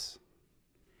neurosis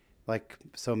like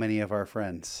so many of our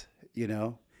friends.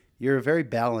 You're a very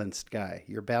balanced guy.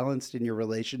 You're balanced in your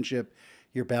relationship.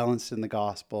 You're balanced in the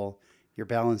gospel. You're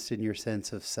balanced in your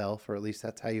sense of self, or at least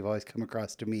that's how you've always come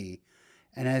across to me.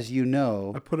 And as you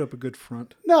know, I put up a good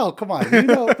front. No, come on.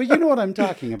 But you know what I'm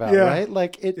talking about, right?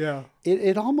 Like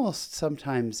it almost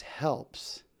sometimes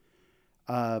helps.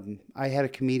 I had a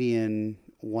comedian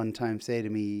one time say to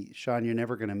me, "Sean, you're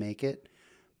never going to make it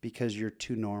because you're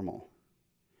too normal.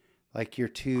 Like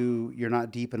you're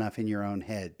not deep enough in your own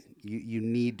head. You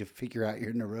need to figure out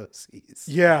your neuroses."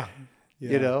 Yeah.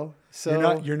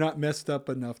 So you're not messed up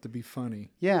enough to be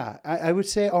funny. Yeah. I would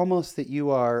say almost that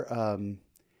you are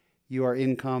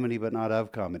in comedy, but not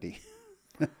of comedy.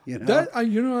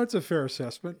 That's a fair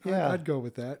assessment. Yeah. I'd go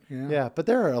with that. Yeah. Yeah. But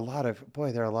there are a lot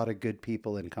of good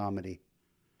people in comedy.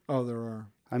 Oh, there are.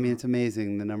 I mean, it's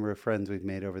amazing the number of friends we've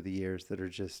made over the years that are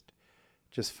just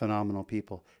phenomenal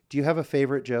people. Do you have a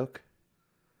favorite joke?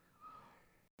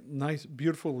 Nice,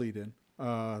 beautiful lead-in.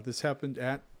 This happened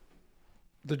at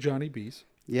the Johnny B's.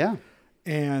 Yeah.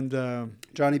 And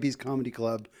Johnny B's Comedy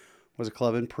Club was a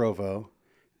club in Provo.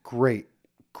 Great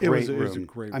room. It was a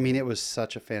great room. I mean, it was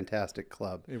such a fantastic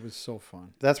club. It was so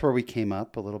fun. That's where we came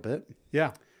up a little bit.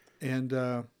 Yeah.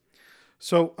 And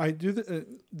so I do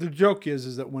the joke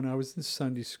is that when I was in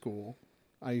Sunday school,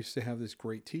 I used to have this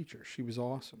great teacher. She was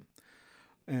awesome.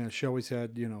 And she always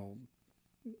had,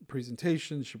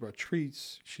 presentations. She brought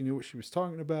treats. She knew what she was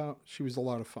talking about. She was a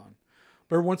lot of fun.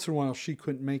 But every once in a while, she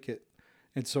couldn't make it.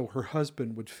 And so her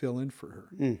husband would fill in for her.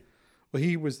 Mm. Well,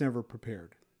 he was never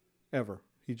prepared, ever.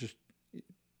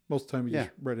 Most of the time he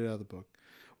just read it out of the book.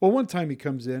 Well, one time he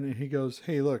comes in and he goes,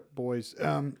 "Hey, look, boys,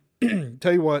 tell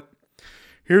you what,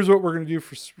 here's what we're going to do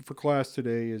for class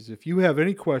today is if you have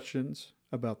any questions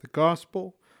about the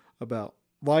gospel, about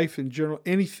life in general,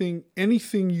 anything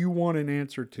you want an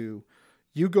answer to,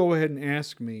 you go ahead and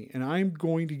ask me, and I'm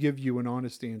going to give you an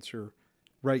honest answer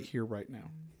right here, right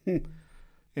now."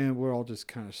 And we're all just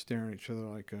kind of staring at each other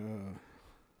like,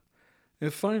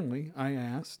 And finally, I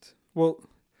asked, "Well,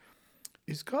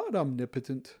 is God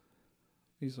omnipotent?"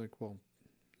 He's like, "Well,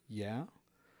 yeah."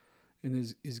 "And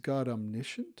is God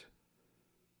omniscient?"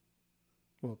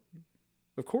 "Well,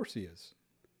 of course he is."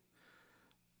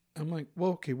 I'm like,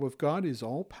 "Well, okay, if God is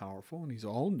all-powerful and he's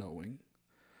all-knowing,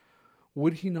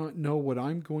 would he not know what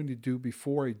I'm going to do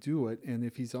before I do it? And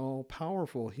if he's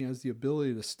all-powerful, he has the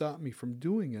ability to stop me from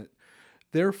doing it.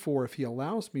 Therefore, if he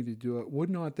allows me to do it, would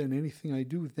not then anything I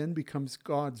do then becomes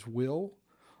God's will,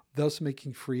 thus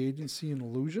making free agency an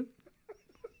illusion?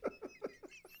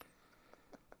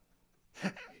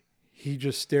 He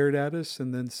just stared at us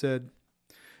and then said,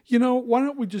 why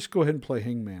don't we just go ahead and play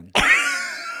hangman?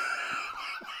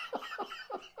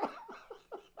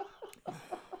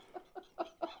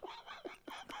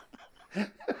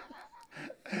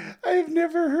 I've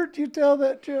never heard you tell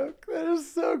that joke. That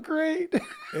is so great.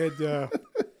 And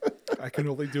I can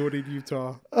only do it in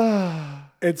Utah.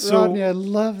 And so, Rodney, I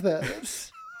love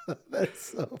that.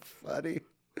 That's so funny.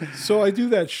 So I do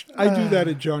that. I do that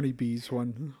at Johnny B's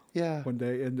one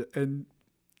day, and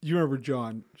you remember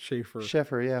John Schaefer?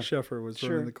 Schaefer was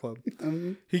running the club.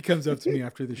 He comes up to me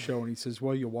after the show and he says,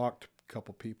 "Well, you walked a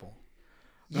couple people."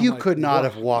 You could not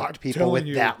have walked people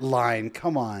with that line.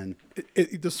 Come on.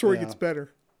 The story gets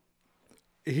better.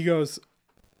 He goes,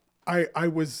 I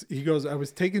was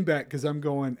taken back because I'm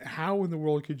going, how in the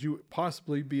world could you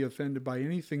possibly be offended by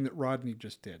anything that Rodney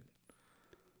just did?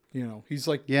 He's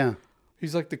like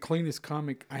the cleanest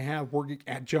comic I have working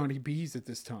at Johnny B's at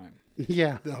this time.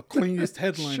 Yeah. The cleanest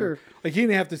headliner. Sure. Like, he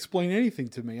didn't have to explain anything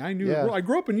to me. I knew. I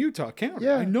grew up in Utah County.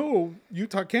 Yeah. I know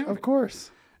Utah County. Of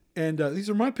course. And these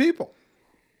are my people.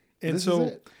 And this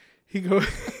so he comes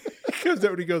out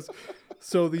and he goes,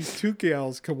 so these two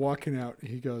gals come walking out. And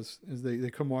he goes, as they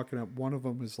come walking out, one of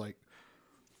them is like,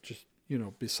 just,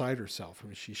 beside herself. I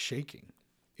mean, she's shaking.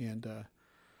 And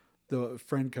the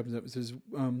friend comes up and says,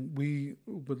 we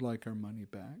would like our money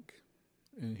back.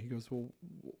 And he goes, well,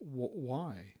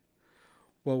 why?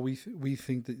 Well, we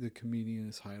think that the comedian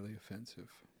is highly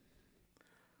offensive.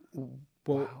 Well,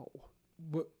 wow.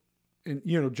 What? And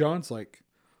John's like,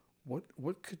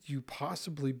 what could you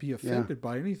possibly be offended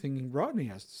by anything Rodney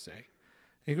has to say?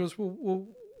 And he goes, well,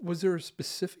 was there a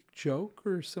specific joke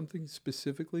or something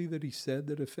specifically that he said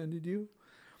that offended you?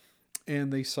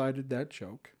 And they cited that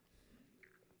joke.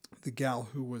 The gal,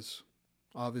 who was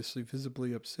obviously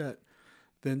visibly upset,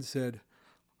 then said,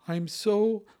 I'm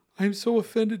so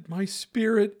offended. My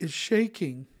spirit is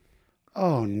shaking.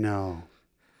 Oh, no.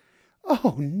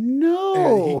 Oh, no.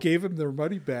 And he gave them their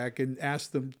money back and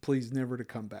asked them, please, never to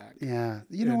come back. Yeah.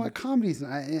 You know what? Comedy's,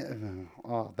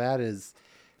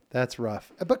 that's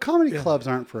rough. But comedy clubs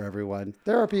aren't for everyone.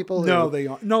 There are people who... No, they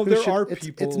aren't. No, there are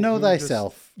people. It's know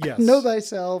thyself. Yes. Know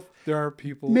thyself. There are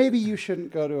people. Maybe you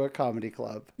shouldn't go to a comedy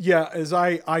club. Yeah. As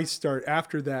I start,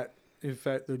 after that, in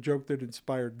fact, the joke that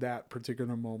inspired that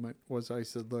particular moment was I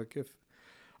said, look, if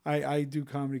I do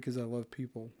comedy because I love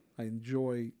people. I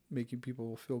enjoy making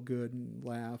people feel good and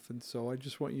laugh. And so I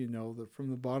just want you to know that from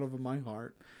the bottom of my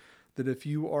heart, that if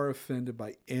you are offended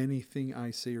by anything I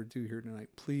say or do here tonight,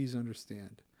 please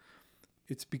understand.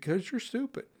 It's because you're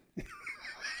stupid.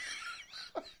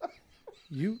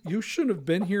 You shouldn't have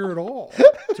been here at all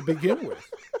to begin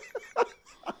with.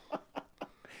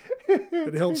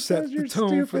 It helps set the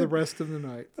tone for the rest of the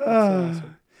night. That's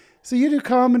awesome. So you do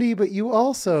comedy, but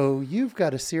you've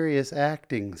got a serious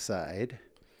acting side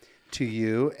to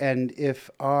you. And if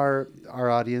our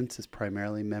audience is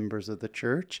primarily members of the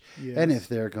church, and if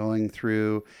they're going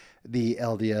through the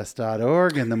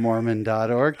LDS.org and the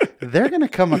Mormon.org, they're going to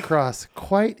come across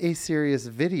quite a serious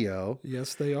video.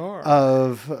 Yes, they are.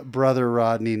 Of Brother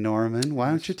Rodney Norman. Why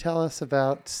don't you tell us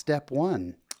about step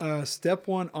one? Step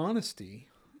one, honesty.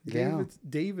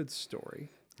 David's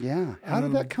story. Yeah. How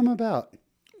did that come about?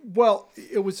 Well,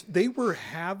 they were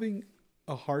having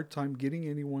a hard time getting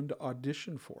anyone to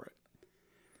audition for it.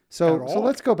 So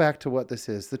let's go back to what this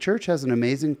is. The church has an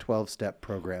amazing 12-step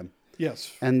program.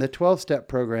 Yes. And the 12-step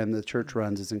program the church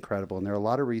runs is incredible. And there are a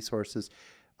lot of resources.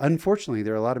 Unfortunately,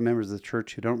 there are a lot of members of the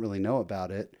church who don't really know about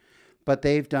it. But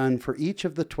they've done, for each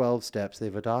of the 12 steps,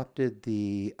 they've adopted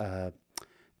the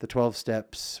 12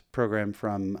 steps program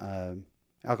from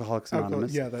Alcoholics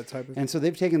Anonymous. That type of thing. And so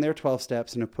they've taken their 12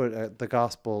 steps and have put the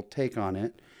gospel take on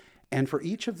it. And for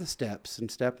each of the steps, and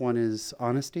step one is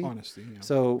honesty. Honesty, yeah.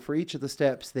 So for each of the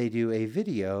steps, they do a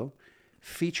video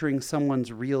featuring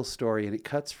someone's real story, and it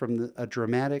cuts from a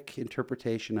dramatic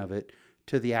interpretation of it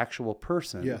to the actual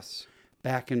person. Yes.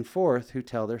 Back and forth who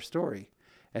tell their story.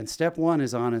 And step one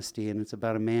is honesty, and it's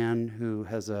about a man who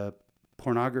has a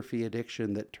pornography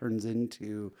addiction that turns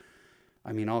into,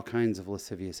 all kinds of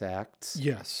lascivious acts.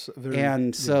 Yes.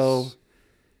 So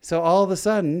all of a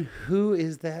sudden, who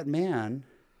is that man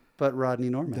but Rodney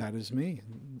Norman? That is me,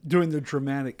 doing the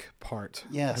dramatic part.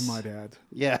 Yes, I might add.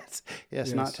 Yes,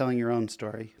 not telling your own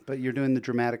story, but you're doing the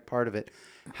dramatic part of it.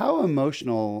 How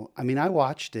emotional? I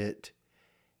watched it,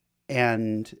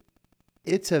 and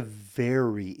it's a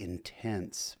very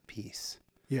intense piece.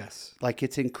 Yes, like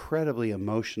it's incredibly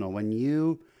emotional when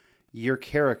you your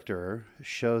character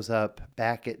shows up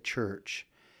back at church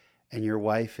and your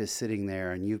wife is sitting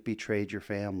there and you've betrayed your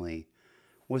family.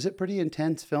 Was it pretty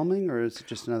intense filming, or is it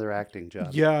just another acting job?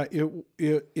 Yeah,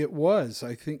 it was.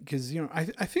 I think because I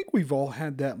think we've all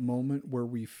had that moment where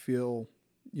we feel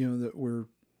that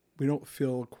we don't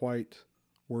feel quite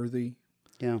worthy.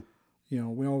 Yeah.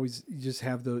 We always just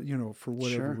have the for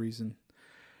whatever Sure. reason,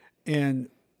 and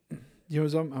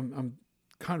as I'm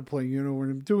contemplating,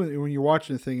 when you're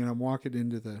watching the thing and I'm walking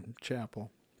into the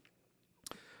chapel.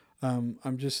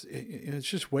 It's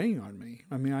just weighing on me.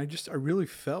 I mean, I really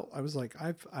felt, I was like,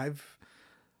 I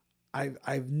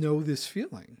know this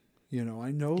feeling,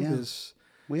 I know this.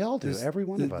 We all do. Every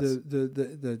one of us.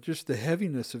 The just the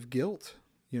heaviness of guilt,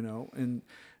 and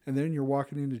then you're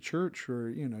walking into church where,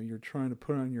 you're trying to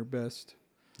put on your best.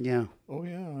 Yeah. Oh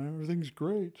yeah. Everything's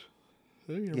great.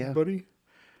 Hey, everybody.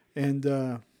 Yeah. And,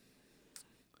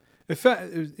 in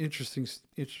fact, it was interesting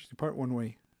part. One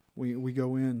way we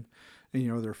go in,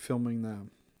 and they're filming the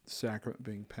sacrament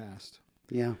being passed.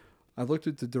 Yeah. I looked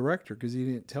at the director because he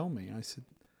didn't tell me. I said,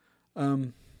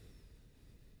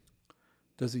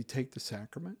 does he take the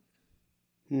sacrament?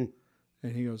 And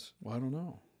he goes, well, I don't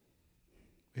know.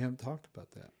 We haven't talked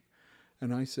about that.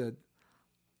 And I said,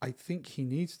 I think he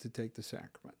needs to take the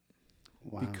sacrament.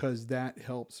 Wow. Because that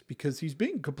helps. Because he's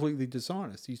being completely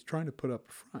dishonest. He's trying to put up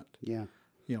a front. Yeah.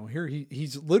 Here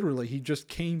he's literally, he just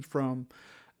came from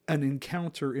an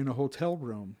encounter in a hotel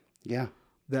room. Yeah.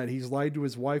 That he's lied to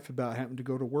his wife about having to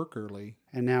go to work early.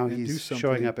 And now he's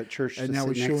showing up at church to sit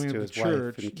next to his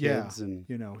wife and kids. And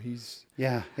he's...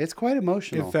 Yeah, it's quite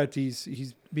emotional. In fact,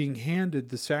 he's being handed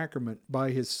the sacrament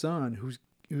by his son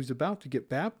who's about to get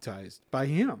baptized by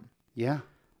him. Yeah.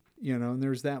 And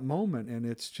there's that moment, and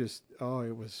it's just,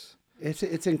 it was...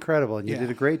 It's incredible, and you did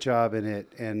a great job in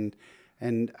it, and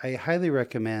I highly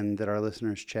recommend that our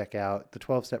listeners check out the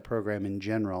 12-step program in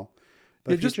general.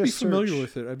 But just be familiar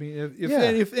with it. I mean,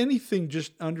 if anything,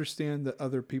 just understand that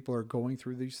other people are going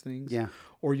through these things. Yeah.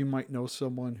 Or you might know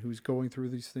someone who's going through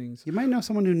these things. You might know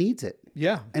someone who needs it.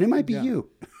 Yeah. And it might be you.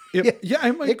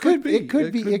 It could be. It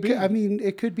could be. I mean,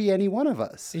 it could be any one of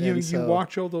us. And you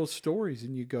watch all those stories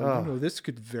and you go, this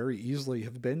could very easily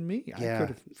have been me. Yeah. I could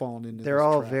have fallen into They're this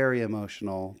all trap. very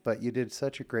emotional, but you did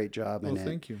such a great job in it.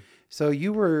 Thank you. So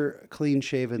you were clean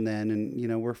shaven then,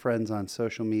 and we're friends on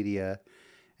social media.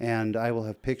 And I will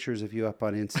have pictures of you up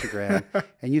on Instagram.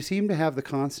 And you seem to have the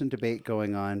constant debate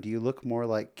going on. Do you look more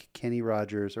like Kenny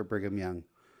Rogers or Brigham Young?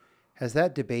 Has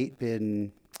that debate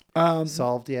been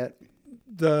solved yet?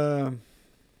 Or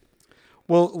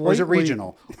is it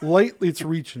regional? Lately, it's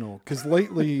regional. Because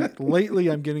lately,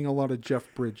 I'm getting a lot of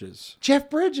Jeff Bridges. Jeff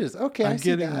Bridges. Okay, I'm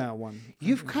getting that one.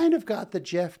 You've kind of got the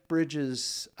Jeff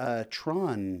Bridges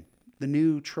Tron, the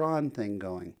new Tron thing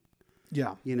going.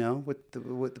 Yeah, with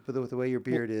the way your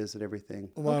beard is and everything.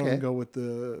 A lot of them go with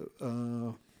the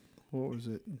what was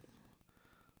it?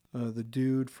 The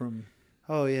dude from.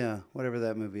 Oh yeah, whatever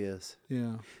that movie is.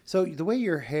 Yeah. So the way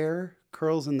your hair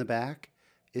curls in the back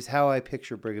is how I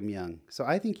picture Brigham Young. So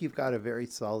I think you've got a very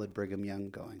solid Brigham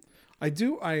Young going. I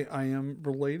do. I am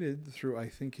related through, I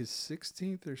think, his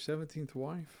 16th or 17th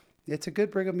wife. It's a good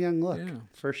Brigham Young look,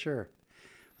 for sure.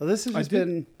 Well, this has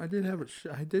been... I did have it.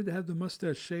 I did have the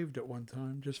mustache shaved at one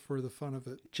time, just for the fun of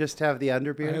it. Just have the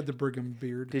underbeard? I had the Brigham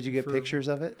beard. Did you get pictures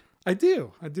of it? I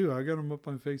do. I got them up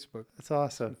on Facebook. That's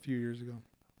awesome. A few years ago.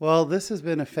 Well, this has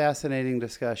been a fascinating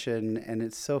discussion, and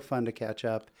it's so fun to catch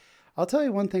up. I'll tell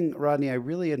you one thing, Rodney, I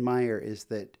really admire is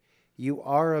that you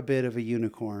are a bit of a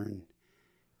unicorn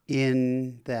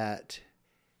in that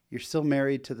you're still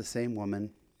married to the same woman.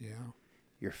 Yeah.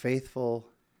 You're faithful,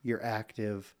 you're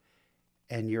active,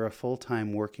 and you're a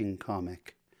full-time working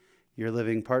comic. You're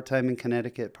living part-time in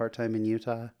Connecticut, part-time in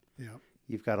Utah. Yeah.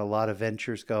 You've got a lot of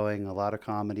ventures going, a lot of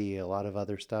comedy, a lot of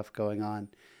other stuff going on.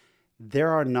 There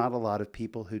are not a lot of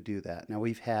people who do that. Now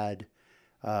we've had,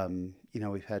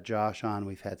 we've had Josh on,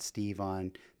 we've had Steve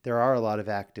on. There are a lot of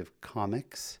active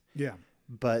comics. Yeah.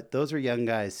 But those are young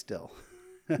guys still.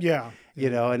 Yeah.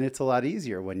 And it's a lot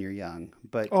easier when you're young.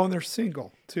 But and they're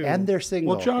single too. And they're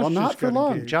single. Well, Josh not for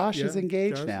long. Engaged. Josh is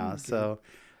engaged now. So,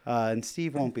 and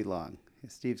Steve won't be long.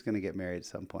 Steve's going to get married at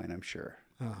some point, I'm sure.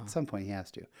 At some point he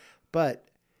has to. But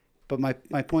my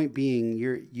point being,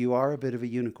 you are a bit of a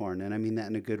unicorn, and I mean that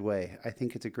in a good way. I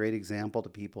think it's a great example to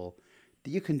people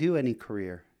that you can do any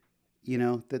career.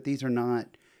 That these are not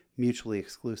mutually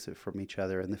exclusive from each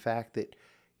other, and the fact that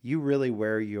you really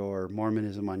wear your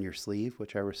Mormonism on your sleeve,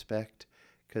 which I respect,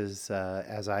 because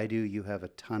as I do, you have a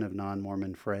ton of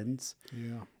non-Mormon friends.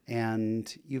 Yeah.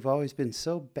 And you've always been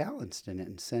so balanced in it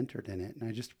and centered in it, and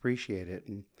I just appreciate it.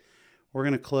 And We're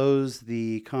going to close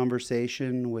the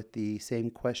conversation with the same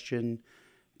question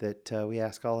that we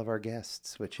ask all of our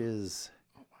guests, which is,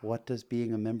 what does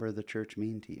being a member of the church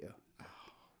mean to you?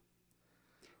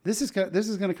 This is going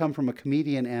to come from a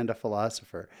comedian and a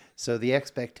philosopher, so the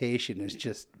expectation is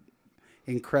just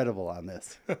incredible on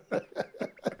this.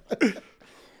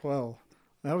 Well,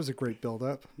 that was a great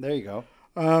build-up. There you go.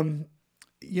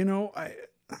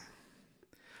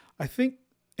 I think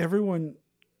everyone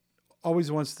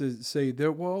always wants to say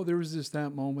that, well, there was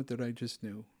that moment that I just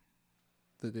knew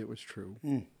that it was true.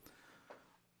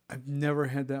 I've never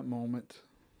had that moment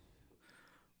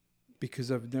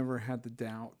because I've never had the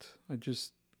doubt. It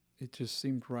just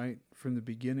seemed right from the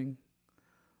beginning.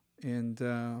 And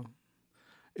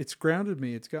it's grounded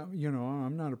me. It's got,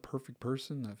 I'm not a perfect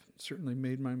person. I've certainly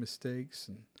made my mistakes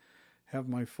and have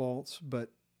my faults,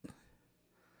 but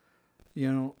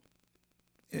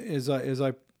as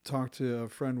I talked to a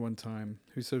friend one time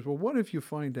who says, well, what if you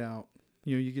find out,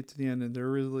 you get to the end and there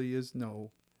really is no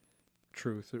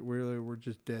truth, that we're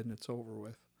just dead and it's over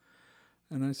with.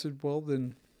 And I said, well,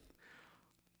 then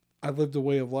I lived a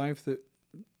way of life that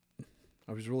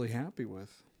I was really happy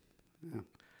with. Yeah.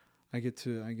 I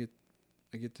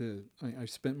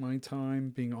spent my time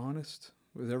being honest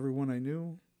with everyone I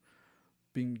knew,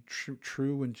 being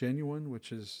true and genuine,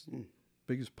 which is the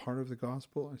biggest part of the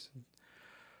gospel. I said,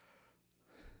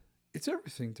 it's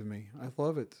everything to me. I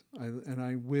love it.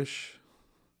 I wish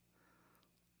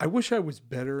I was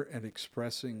better at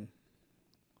expressing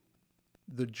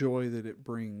the joy that it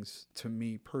brings to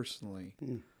me personally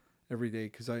every day.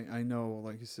 Because I know,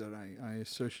 like you said, I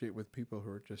associate with people who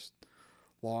are just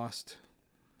lost.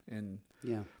 And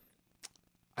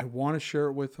I want to share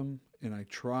it with them. And I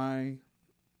try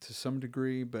to some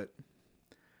degree, but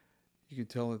you can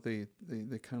tell that they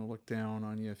kind of look down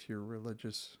on you if you're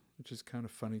religious, which is kind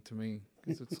of funny to me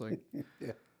because it's like,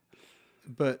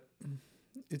 but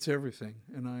it's everything.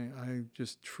 And I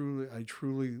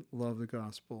truly love the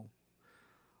gospel.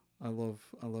 I love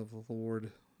the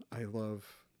Lord. I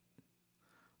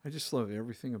just love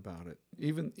everything about it.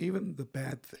 Even the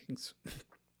bad things,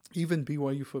 even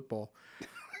BYU football.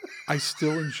 I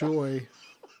still enjoy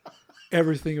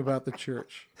everything about the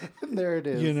church. There it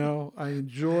is. I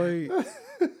enjoy...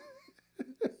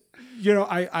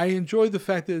 I enjoy the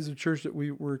fact that as a church that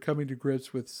we were coming to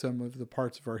grips with some of the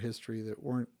parts of our history that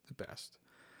weren't the best.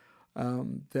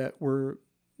 That we're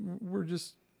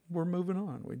moving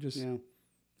on. We just,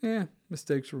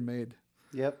 mistakes were made.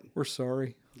 Yep. We're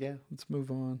sorry. Yeah. Let's move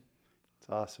on. It's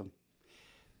awesome.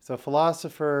 So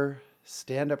philosopher,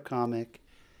 stand-up comic,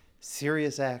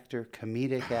 serious actor,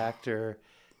 comedic actor,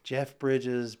 Jeff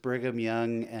Bridges, Brigham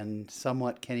Young, and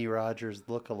somewhat Kenny Rogers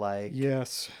look-alike.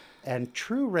 Yes. And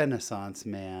true Renaissance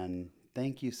man.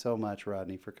 Thank you so much,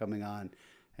 Rodney, for coming on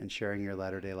and sharing your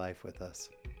Latter-day life with us.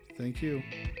 Thank you.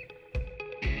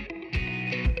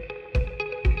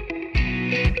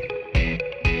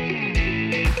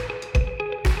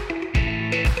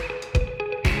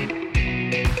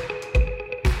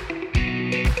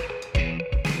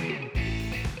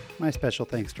 My special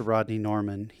thanks to Rodney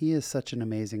Norman. He is such an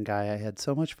amazing guy. I had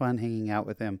so much fun hanging out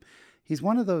with him. He's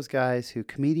one of those guys who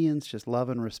comedians just love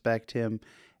and respect him,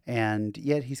 and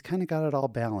yet he's kind of got it all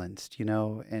balanced,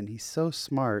 and he's so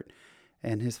smart,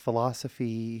 and his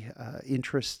philosophy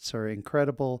interests are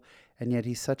incredible, and yet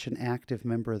he's such an active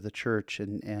member of the church,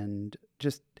 and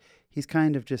just he's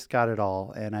kind of just got it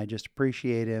all, and I just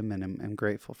appreciate him, and I'm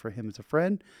grateful for him as a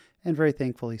friend, and very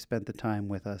thankful he spent the time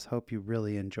with us. Hope you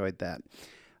really enjoyed that.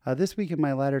 This week in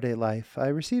my Latter-day life, I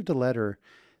received a letter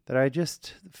that I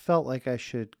just felt like I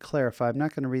should clarify. I'm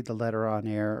not going to read the letter on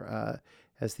air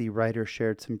as the writer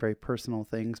shared some very personal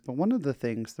things, but one of the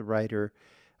things the writer,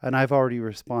 and I've already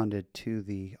responded to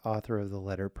the author of the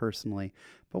letter personally,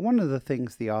 but one of the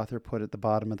things the author put at the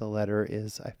bottom of the letter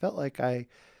is, I felt like I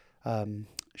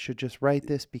should just write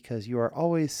this because you are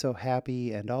always so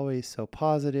happy and always so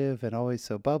positive and always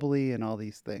so bubbly and all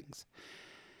these things.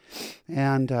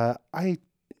 And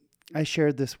I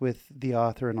shared this with the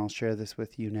author, and I'll share this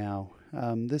with you now.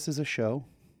 This is a show,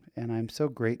 and I'm so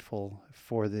grateful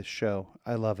for this show.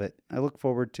 I love it. I look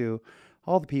forward to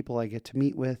all the people I get to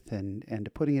meet with and to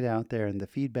putting it out there and the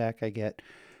feedback I get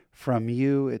from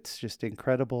you. It's just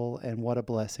incredible, and what a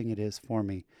blessing it is for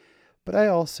me. But I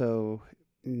also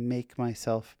make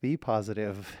myself be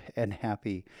positive and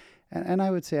happy. And I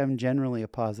would say I'm generally a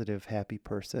positive, happy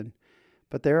person.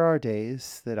 But there are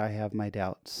days that I have my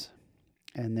doubts.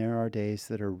 And there are days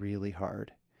that are really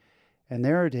hard. And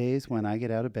there are days when I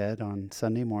get out of bed on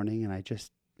Sunday morning and I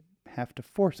just have to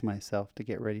force myself to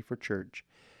get ready for church.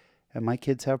 And my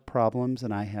kids have problems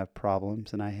and I have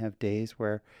problems. And I have days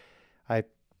where I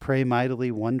pray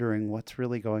mightily, wondering what's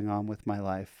really going on with my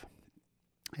life.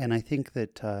 And I think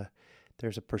that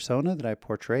there's a persona that I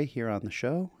portray here on the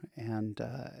show, and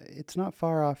it's not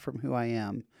far off from who I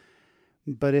am.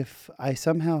 But if I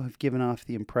somehow have given off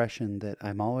the impression that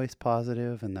I'm always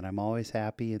positive and that I'm always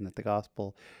happy and that the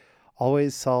gospel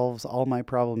always solves all my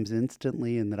problems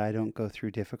instantly and that I don't go through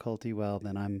difficulty, well,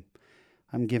 then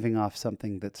I'm giving off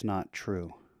something that's not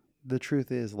true. The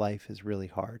truth is, life is really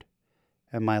hard,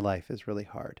 and my life is really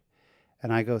hard.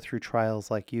 And I go through trials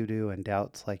like you do, and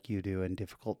doubts like you do, and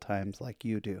difficult times like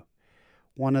you do.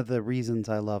 One of the reasons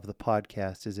I love the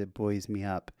podcast is it buoys me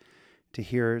up to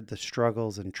hear the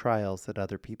struggles and trials that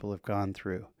other people have gone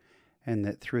through, and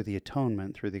that through the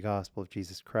atonement, through the gospel of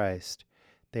Jesus Christ,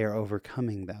 they are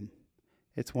overcoming them.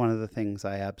 It's one of the things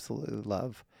I absolutely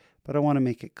love, but I want to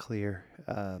make it clear,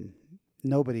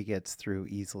 nobody gets through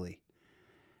easily.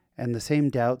 And the same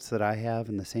doubts that I have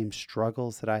and the same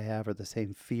struggles that I have or the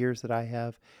same fears that I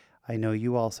have, I know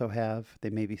you also have. They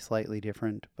may be slightly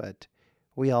different, but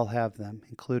we all have them,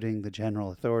 including the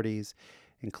general authorities,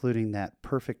 including that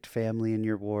perfect family in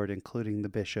your ward, including the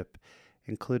bishop,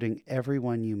 including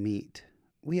everyone you meet.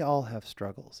 We all have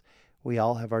struggles. We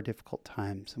all have our difficult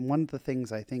times. And one of the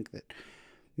things I think that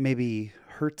maybe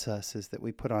hurts us is that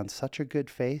we put on such a good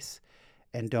face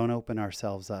and don't open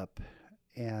ourselves up.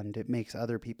 And it makes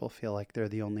other people feel like they're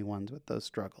the only ones with those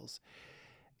struggles.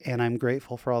 And I'm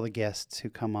grateful for all the guests who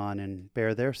come on and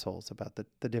bare their souls about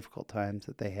the difficult times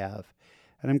that they have.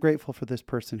 And I'm grateful for this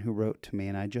person who wrote to me,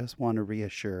 and I just want to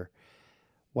reassure,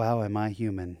 wow, am I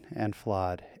human and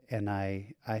flawed, and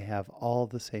I have all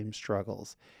the same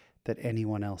struggles that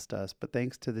anyone else does. But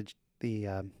thanks to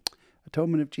the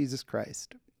atonement of Jesus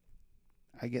Christ,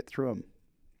 I get through them.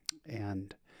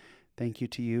 And thank you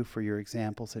to you for your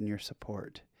examples and your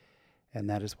support. And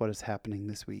that is what is happening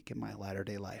this week in my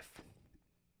latter-day life.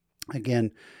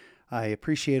 Again, I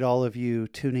appreciate all of you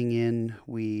tuning in.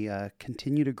 We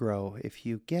continue to grow. If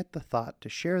you get the thought to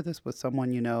share this with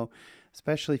someone you know,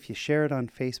 especially if you share it on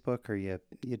Facebook or you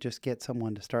just get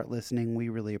someone to start listening, we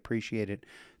really appreciate it.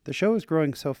 The show is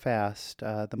growing so fast.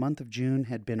 The month of June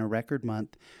had been a record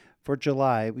month. For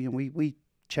July, we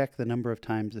check the number of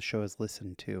times the show is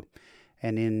listened to.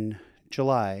 And in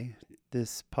July,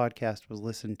 this podcast was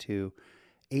listened to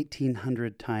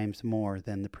 1,800 times more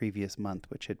than the previous month,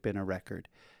 which had been a record.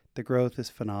 The growth is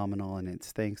phenomenal, and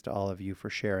it's thanks to all of you for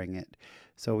sharing it.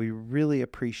 So we really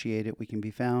appreciate it. We can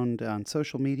be found on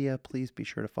social media. Please be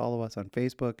sure to follow us on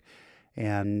Facebook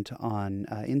and on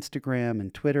Instagram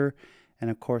and Twitter. And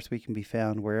of course, we can be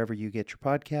found wherever you get your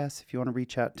podcasts. If you want to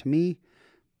reach out to me,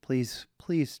 please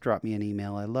drop me an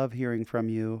email. I love hearing from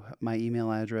you. My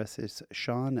email address is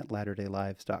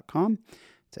shawn@latterdaylives.com.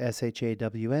 It's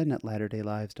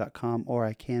SHAWN@latterdaylives.com, or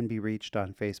I can be reached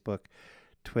on Facebook,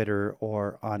 Twitter,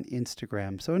 or on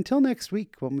Instagram. So until next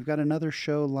week, when we've got another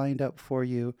show lined up for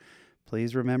you,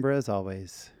 please remember, as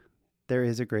always, there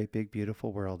is a great, big,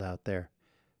 beautiful world out there.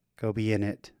 Go be in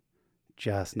it,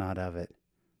 just not of it.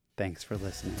 Thanks for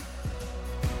listening.